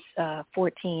 he's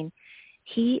 14,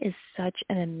 He is such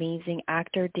an amazing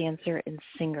actor, dancer, and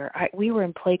singer. We were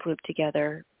in playgroup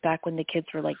together back when the kids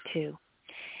were like 2.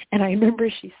 And I remember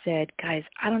she said, guys,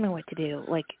 I don't know what to do.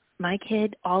 Like, my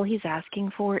kid, all he's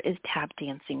asking for is tap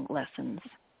dancing lessons.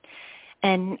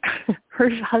 And her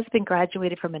husband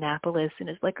graduated from Annapolis and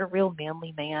is like a real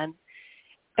manly man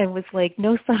and was like,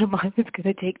 no son of mine is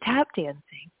going to take tap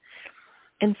dancing.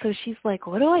 And so she's like,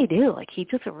 what do I do? Like, he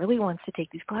just really wants to take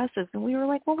these classes. And we were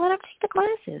like, well, let him take the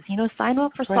classes. You know, sign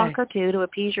up for soccer too to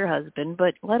appease your husband,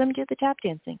 but let him do the tap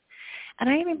dancing. And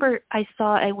I remember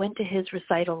I went to his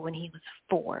recital when he was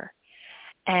 4.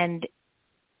 And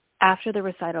after the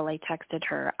recital, I texted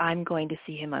her, I'm going to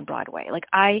see him on Broadway. Like,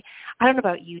 I don't know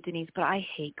about you, Denise, but I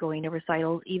hate going to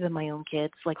recitals, even my own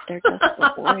kids. Like, they're just so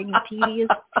boring and tedious.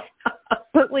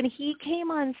 But when he came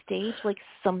on stage, like,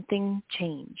 something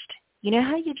changed. You know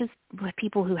how you just, with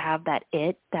people who have that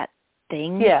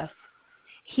thing? Yes.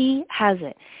 He has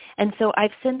it. And so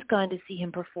I've since gone to see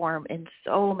him perform in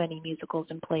so many musicals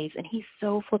and plays, and he's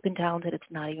so flippin' talented, it's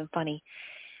not even funny.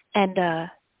 And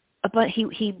but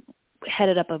he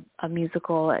headed up a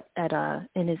musical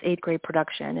in his 8th grade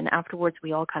production, and afterwards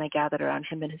we all kind of gathered around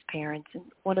him and his parents, and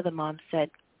one of the moms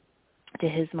said to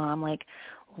his mom, like,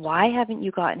 why haven't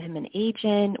you gotten him an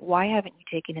agent? Why haven't you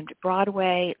taken him to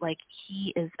Broadway? Like,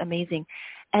 he is amazing.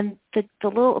 And I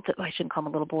shouldn't call him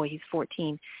a little boy, he's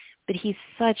 14, but he's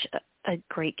such a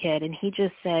great kid. And he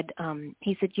just said,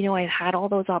 you know, I've had all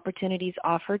those opportunities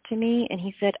offered to me. And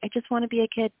he said, I just want to be a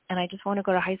kid, and I just want to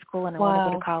go to high school, and I want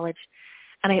to go to college.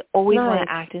 And I always want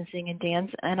to act and sing and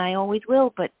dance, and I always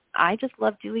will. But I just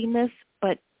love doing this,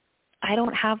 but I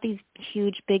don't have these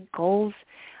huge, big goals.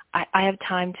 I have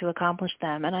time to accomplish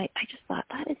them. And I just thought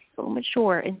that is so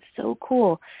mature and so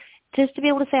cool just to be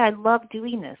able to say, I love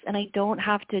doing this, and I don't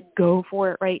have to go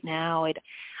for it right now.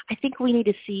 I think we need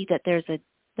to see that there's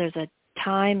a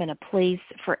time and a place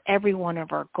for every one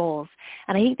of our goals.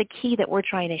 And I think the key that we're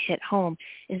trying to hit home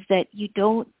is that you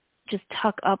don't just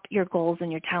tuck up your goals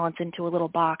and your talents into a little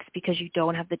box because you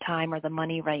don't have the time or the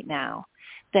money right now,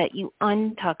 that you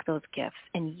untuck those gifts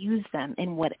and use them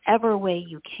in whatever way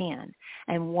you can.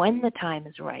 And when the time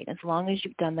is right, as long as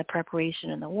you've done the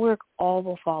preparation and the work, all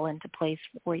will fall into place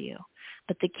for you.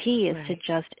 But the key is to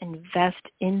just invest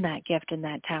in that gift and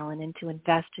that talent and to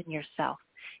invest in yourself.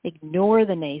 Ignore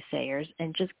the naysayers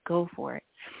and just go for it.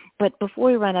 But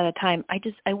before we run out of time,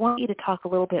 I want you to talk a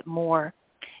little bit more.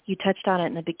 You touched on it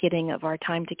in the beginning of our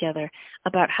time together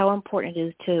about how important it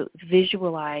is to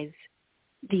visualize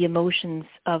the emotions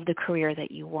of the career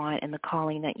that you want and the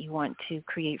calling that you want to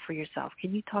create for yourself.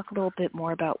 Can you talk a little bit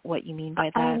more about what you mean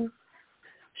by that?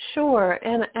 Sure.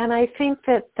 And I think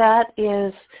that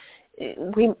is,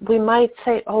 we might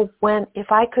say,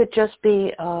 if I could just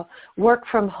be work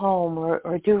from home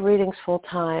or do readings full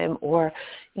time, or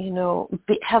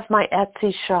have my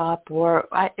Etsy shop, or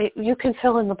you can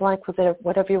fill in the blank with it,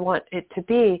 whatever you want it to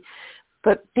be,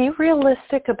 but be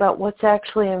realistic about what's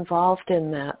actually involved in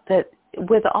that. That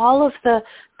with all of the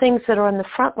things that are on the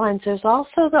front lines, there's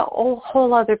also the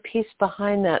whole other piece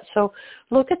behind that. So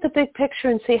look at the big picture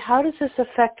and see, how does this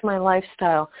affect my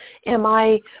lifestyle? Am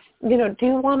I, do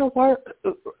you want to work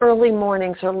early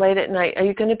mornings or late at night? Are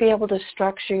you going to be able to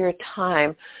structure your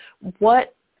time?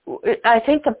 I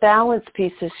think the balance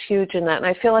piece is huge in that. And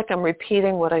I feel like I'm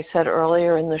repeating what I said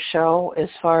earlier in the show as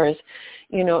far as,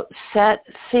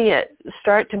 see it,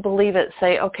 start to believe it,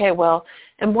 say, okay, well,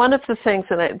 and one of the things,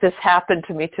 and this happened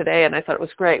to me today, and I thought it was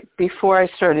great, before I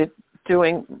started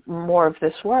doing more of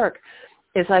this work,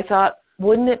 is I thought,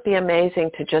 wouldn't it be amazing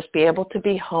to just be able to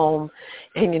be home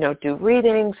and, do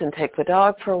readings and take the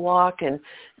dog for a walk, and,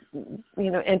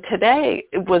 and today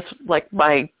it was like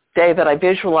my day that I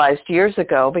visualized years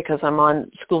ago because I'm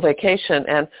on school vacation,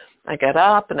 and I got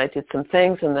up and I did some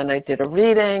things, and then I did a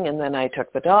reading, and then I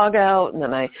took the dog out, and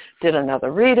then I did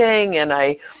another reading, and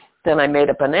then I made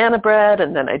a banana bread,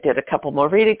 and then I did a couple more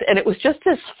readings, and it was just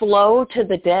this flow to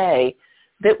the day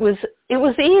it was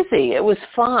easy, it was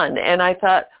fun, and I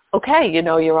thought, okay,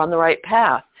 you're on the right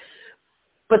path.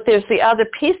 But there's the other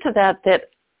piece to that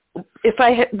if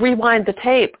I rewind the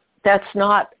tape, that's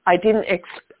not, I didn't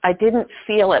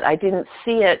feel it. I didn't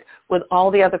see it with all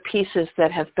the other pieces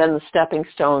that have been the stepping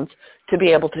stones to be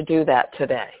able to do that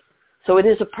today. So it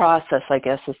is a process, I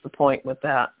guess, is the point with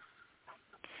that.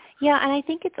 Yeah, and I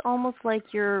think it's almost like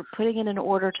you're putting in an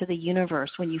order to the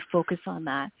universe when you focus on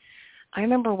that. I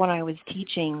remember when I was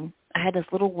teaching, I had this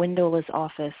little windowless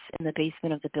office in the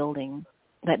basement of the building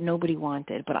that nobody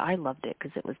wanted, but I loved it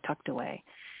because it was tucked away.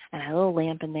 And I had a little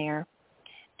lamp in there.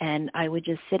 And I would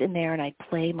just sit in there and I'd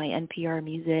play my NPR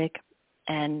music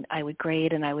and I would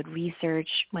grade and I would research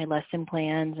my lesson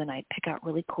plans, and I'd pick out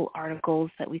really cool articles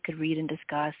that we could read and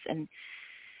discuss. And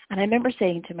I remember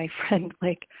saying to my friend,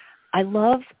 like, I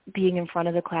love being in front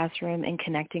of the classroom and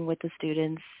connecting with the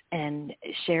students and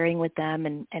sharing with them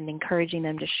and encouraging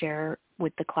them to share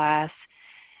with the class.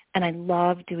 And I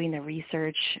love doing the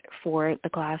research for the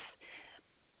class.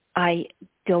 I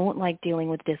don't like dealing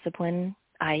with discipline.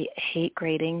 I hate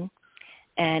grading.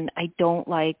 And I don't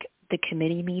like the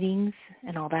committee meetings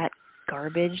and all that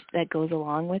garbage that goes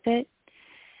along with it.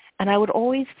 And I would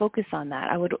always focus on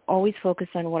that. I would always focus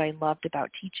on what I loved about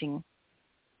teaching.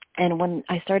 And when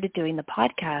I started doing the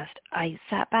podcast, I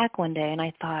sat back one day and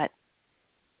I thought,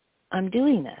 I'm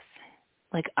doing this.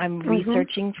 Like, I'm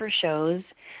researching for shows.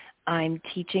 I'm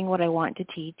teaching what I want to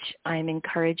teach. I'm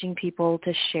encouraging people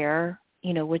to share,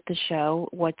 with the show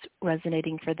what's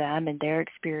resonating for them and their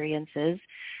experiences.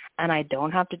 And I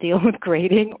don't have to deal with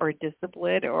grading or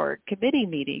discipline or committee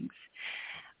meetings.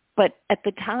 But at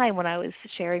the time when I was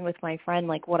sharing with my friend,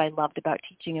 like, what I loved about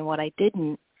teaching and what I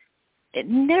didn't, it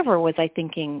never was I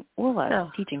thinking, well,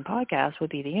 a teaching podcast would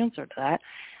be the answer to that.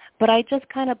 But I just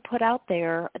kind of put out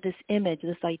there this image,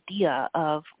 this idea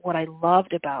of what I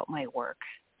loved about my work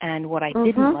and what I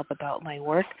didn't love about my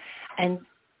work. And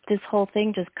this whole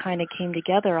thing just kind of came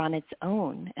together on its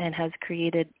own and has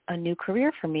created a new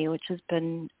career for me, which has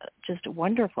been just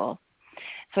wonderful.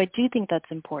 So I do think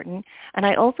that's important. And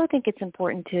I also think it's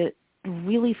important to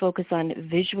really focus on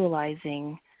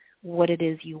visualizing what it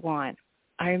is you want.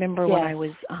 I remember when I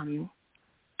was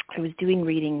doing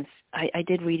readings, I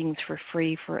did readings for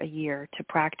free for a year to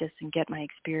practice and get my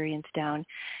experience down,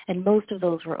 and most of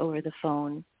those were over the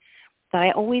phone. But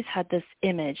I always had this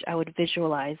image I would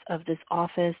visualize of this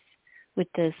office with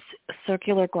this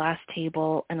circular glass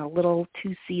table and a little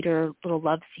two-seater little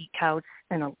love seat couch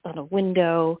and a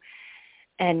window.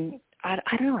 And I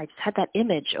don't know, I just had that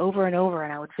image over and over,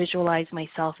 and I would visualize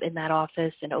myself in that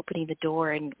office and opening the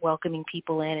door and welcoming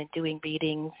people in and doing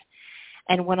readings.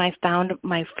 And when I found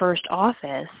my first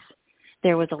office,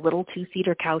 there was a little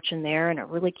two-seater couch in there and a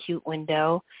really cute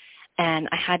window, and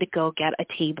I had to go get a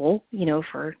table,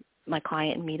 for my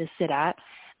client and me to sit at.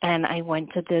 And I went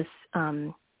to this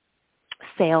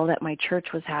sale that my church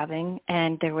was having,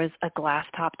 and there was a glass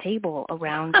top table, a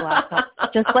round glass top,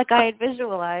 just like I had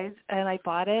visualized, and I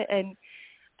bought it, and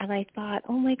I thought,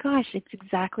 oh my gosh, it's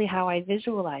exactly how I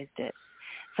visualized it.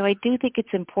 So I do think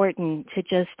it's important to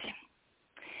just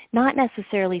not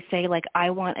necessarily say, like,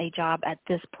 I want a job at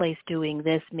this place doing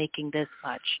this, making this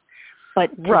much,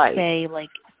 but to say, like,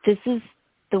 this is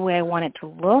the way I want it to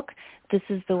look. This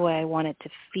is the way I want it to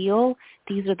feel.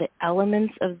 These are the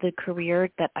elements of the career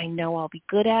that I know I'll be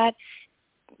good at.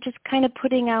 Just kind of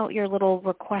putting out your little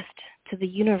request to the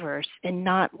universe and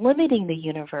not limiting the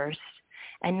universe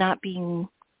and not being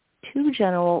too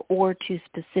general or too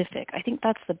specific. I think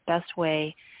that's the best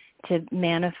way to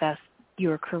manifest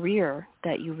your career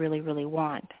that you really, really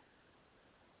want.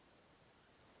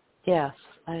 Yes,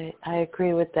 I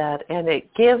agree with that. And it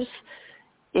gives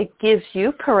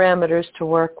you parameters to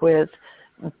work with,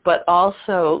 but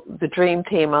also the dream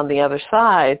team on the other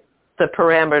side, the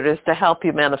parameters to help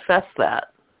you manifest that.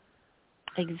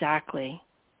 Exactly.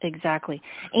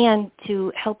 And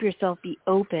to help yourself be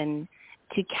open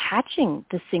to catching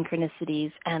the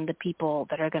synchronicities and the people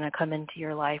that are going to come into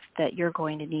your life that you're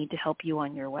going to need to help you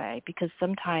on your way. Because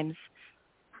sometimes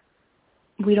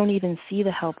we don't even see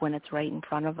the help when it's right in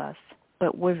front of us.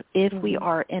 But if we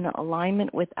are in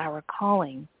alignment with our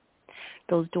calling,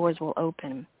 those doors will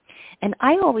open. And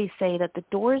I always say that the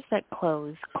doors that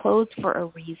close for a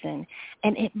reason,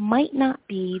 and it might not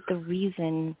be the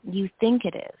reason you think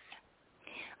it is.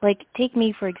 Like, take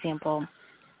me, for example.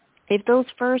 If those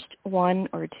first 1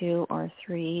 or 2 or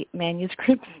 3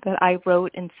 manuscripts that I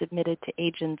wrote and submitted to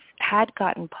agents had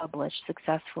gotten published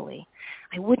successfully,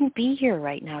 I wouldn't be here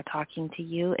right now talking to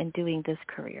you and doing this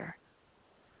career.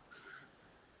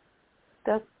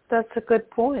 That's a good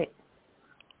point.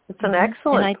 It's an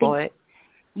excellent point.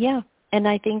 Yeah, and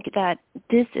I think that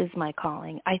this is my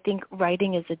calling. I think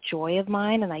writing is a joy of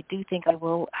mine, and I do think I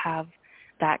will have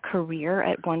that career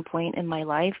at one point in my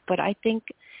life. But I think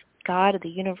God or the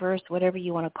universe, whatever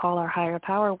you want to call our higher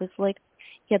power, was like,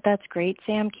 yeah, that's great,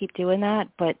 Sam, keep doing that,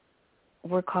 but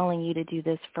we're calling you to do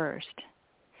this first.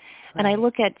 Right. And I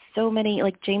look at so many,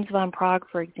 like James Van Praagh,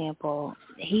 for example,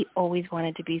 he always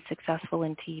wanted to be successful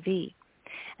in TV.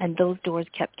 And those doors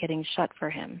kept getting shut for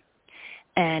him.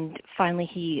 And finally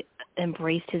he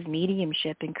embraced his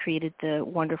mediumship and created the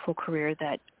wonderful career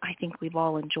that I think we've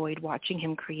all enjoyed watching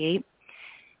him create.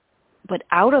 But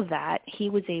out of that, he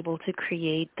was able to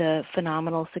create the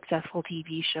phenomenal, successful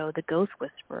TV show, The Ghost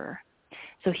Whisperer.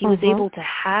 So he was able to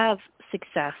have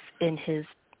success in his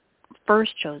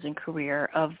first chosen career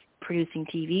of producing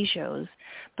TV shows,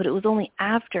 but it was only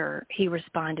after he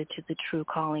responded to the true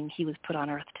calling he was put on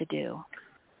earth to do.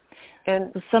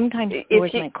 And so sometimes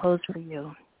doors might close for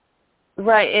you.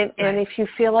 Right, and if you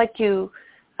feel like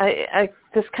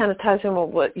this kind of ties in with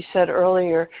what you said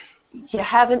earlier, you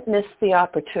haven't missed the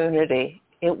opportunity.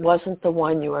 It wasn't the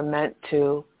one you were meant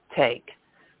to take.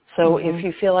 So if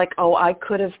you feel like, I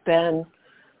could have been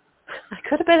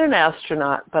an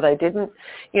astronaut, but I didn't,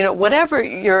 whatever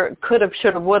your could have,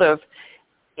 should have, would have,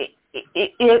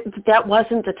 that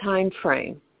wasn't the time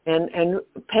frame. And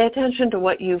pay attention to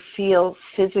what you feel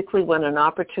physically when an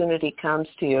opportunity comes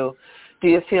to you. Do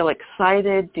you feel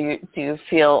excited? Do you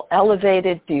feel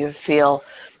elevated? Do you feel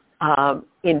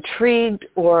intrigued?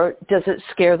 Or does it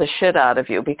scare the shit out of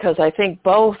you? Because I think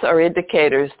both are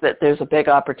indicators that there's a big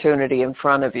opportunity in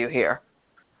front of you here.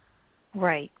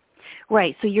 Right.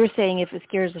 Right. So you're saying if it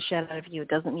scares the shit out of you, it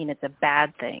doesn't mean it's a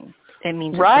bad thing. It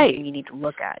means it's something you need to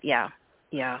look at. Yeah.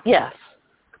 Yeah. Yes.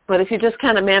 But if you just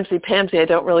kind of mamsy-pamsy, I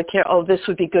don't really care, this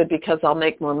would be good because I'll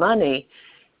make more money.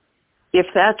 If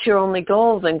that's your only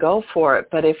goal, then go for it.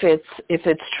 But if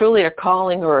it's truly a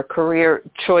calling or a career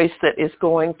choice that is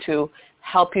going to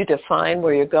help you define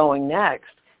where you're going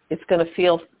next, it's going to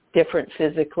feel different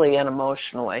physically and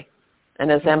emotionally.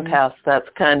 And as empaths, that's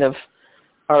kind of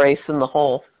our ace in the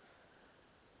hole.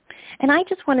 And I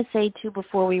just want to say, too,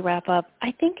 before we wrap up,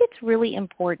 I think it's really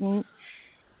important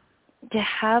to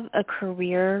have a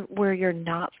career where you're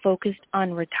not focused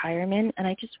on retirement. And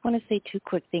I just want to say two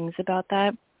quick things about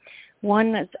that.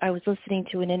 One, I was listening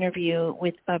to an interview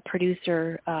with a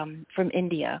producer from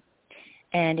India,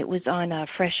 and it was on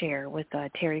Fresh Air with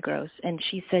Terry Gross. And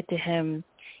she said to him,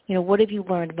 what have you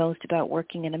learned most about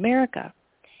working in America?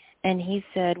 And he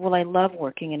said, well, I love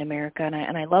working in America,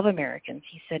 and I love Americans.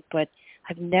 He said, but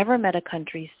I've never met a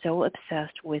country so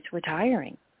obsessed with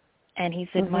retiring. And he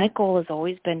said, my goal has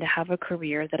always been to have a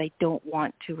career that I don't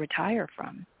want to retire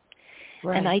from.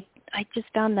 Right. And I just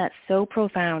found that so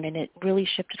profound, and it really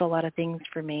shifted a lot of things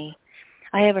for me.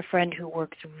 I have a friend who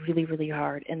works really, really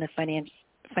hard in the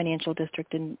financial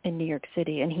district in New York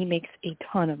City, and he makes a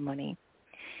ton of money.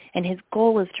 And his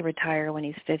goal is to retire when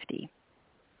he's 50.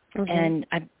 And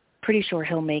I'm pretty sure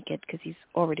he'll make it because he's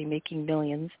already making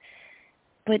millions.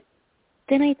 But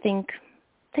then I think,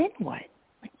 then what?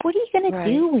 What are you going to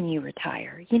do when you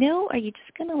retire? Are you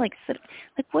just going to sit?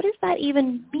 What does that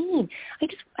even mean?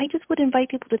 I just would invite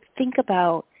people to think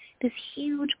about this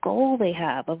huge goal they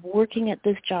have of working at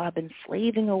this job and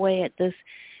slaving away at this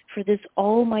for this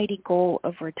almighty goal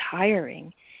of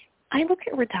retiring. I look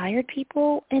at retired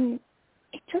people and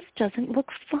it just doesn't look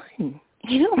fun.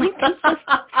 You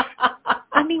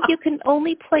can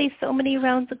only play so many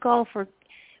rounds of golf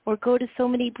or go to so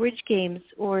many bridge games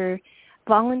or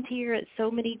volunteer at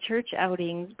so many church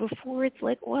outings before it's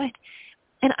what?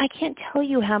 And I can't tell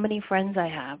you how many friends I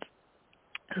have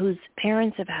whose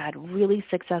parents have had really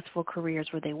successful careers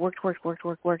where they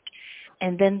worked,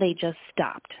 and then they just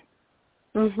stopped.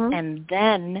 And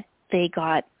then they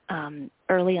got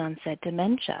early onset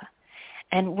dementia.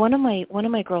 And one of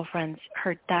my girlfriends,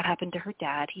 that happened to her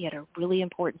dad. He had a really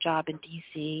important job in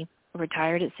D.C.,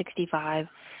 retired at 65,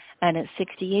 and at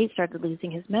 68 started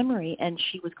losing his memory. And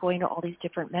she was going to all these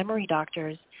different memory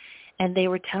doctors, and they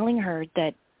were telling her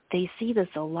that they see this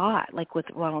a lot, like with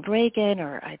Ronald Reagan,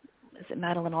 or is it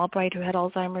Madeleine Albright who had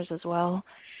Alzheimer's as well?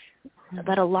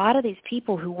 That a lot of these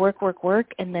people who work,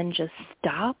 and then just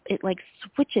stop, it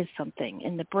switches something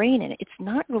in the brain, and it's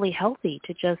not really healthy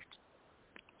to just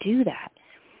do that.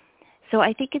 So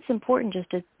I think it's important just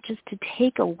to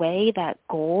take away that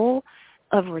goal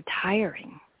of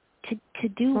retiring. To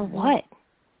do what?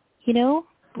 Really?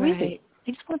 Right.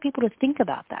 I just want people to think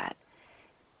about that.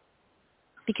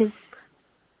 Because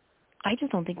I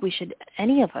just don't think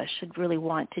any of us should really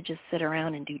want to just sit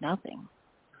around and do nothing.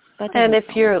 And if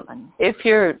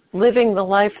you're living the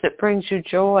life that brings you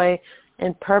joy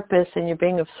and purpose and you're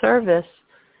being of service,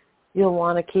 you'll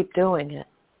want to keep doing it.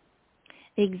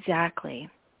 Exactly.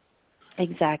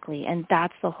 And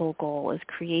that's the whole goal, is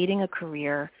creating a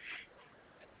career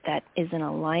that is in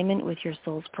alignment with your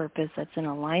soul's purpose, that's in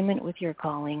alignment with your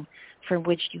calling, for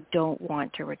which you don't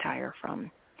want to retire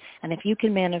from. And if you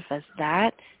can manifest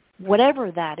that,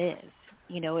 whatever that is,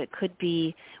 it could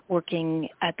be working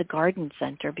at the garden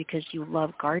center because you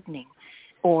love gardening,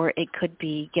 or it could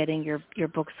be getting your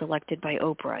book selected by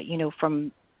Oprah,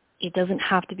 it doesn't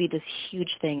have to be this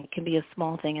huge thing. It can be a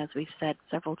small thing, as we've said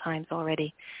several times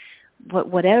already. But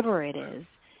whatever it is,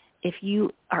 if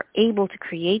you are able to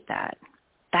create that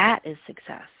is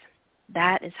success.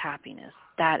 That is happiness.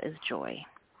 That is joy.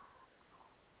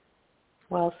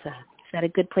 Well said. Is that a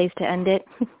good place to end it?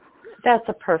 That's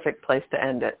a perfect place to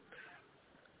end it.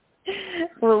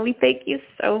 Well, we thank you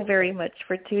so very much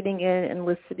for tuning in and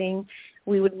listening.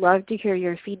 We would love to hear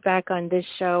your feedback on this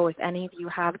show. If any of you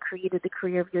have created the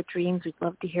career of your dreams, we'd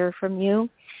love to hear from you.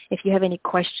 If you have any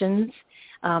questions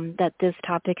that this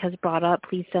topic has brought up,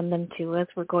 please send them to us.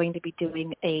 We're going to be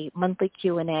doing a monthly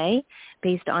Q&A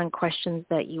based on questions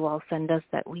that you all send us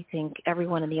that we think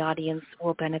everyone in the audience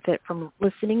will benefit from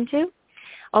listening to.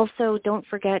 Also, don't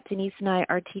forget, Denise and I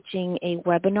are teaching a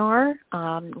webinar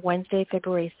Wednesday,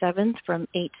 February 7th from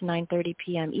 8 to 9:30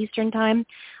 p.m. Eastern Time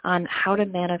on how to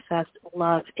manifest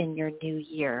love in your new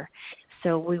year.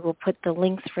 So we will put the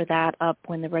links for that up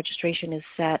when the registration is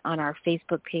set on our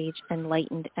Facebook page,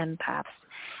 Enlightened Empaths.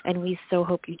 And we so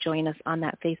hope you join us on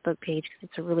that Facebook page because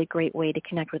it's a really great way to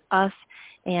connect with us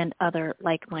and other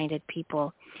like-minded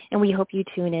people. And we hope you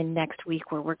tune in next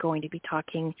week where we're going to be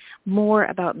talking more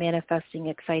about manifesting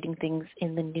exciting things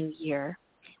in the new year.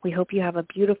 We hope you have a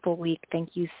beautiful week.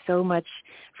 Thank you so much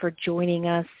for joining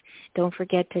us. Don't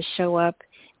forget to show up,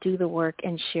 do the work,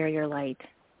 and share your light.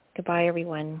 Goodbye,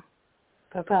 everyone.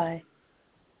 Bye-bye.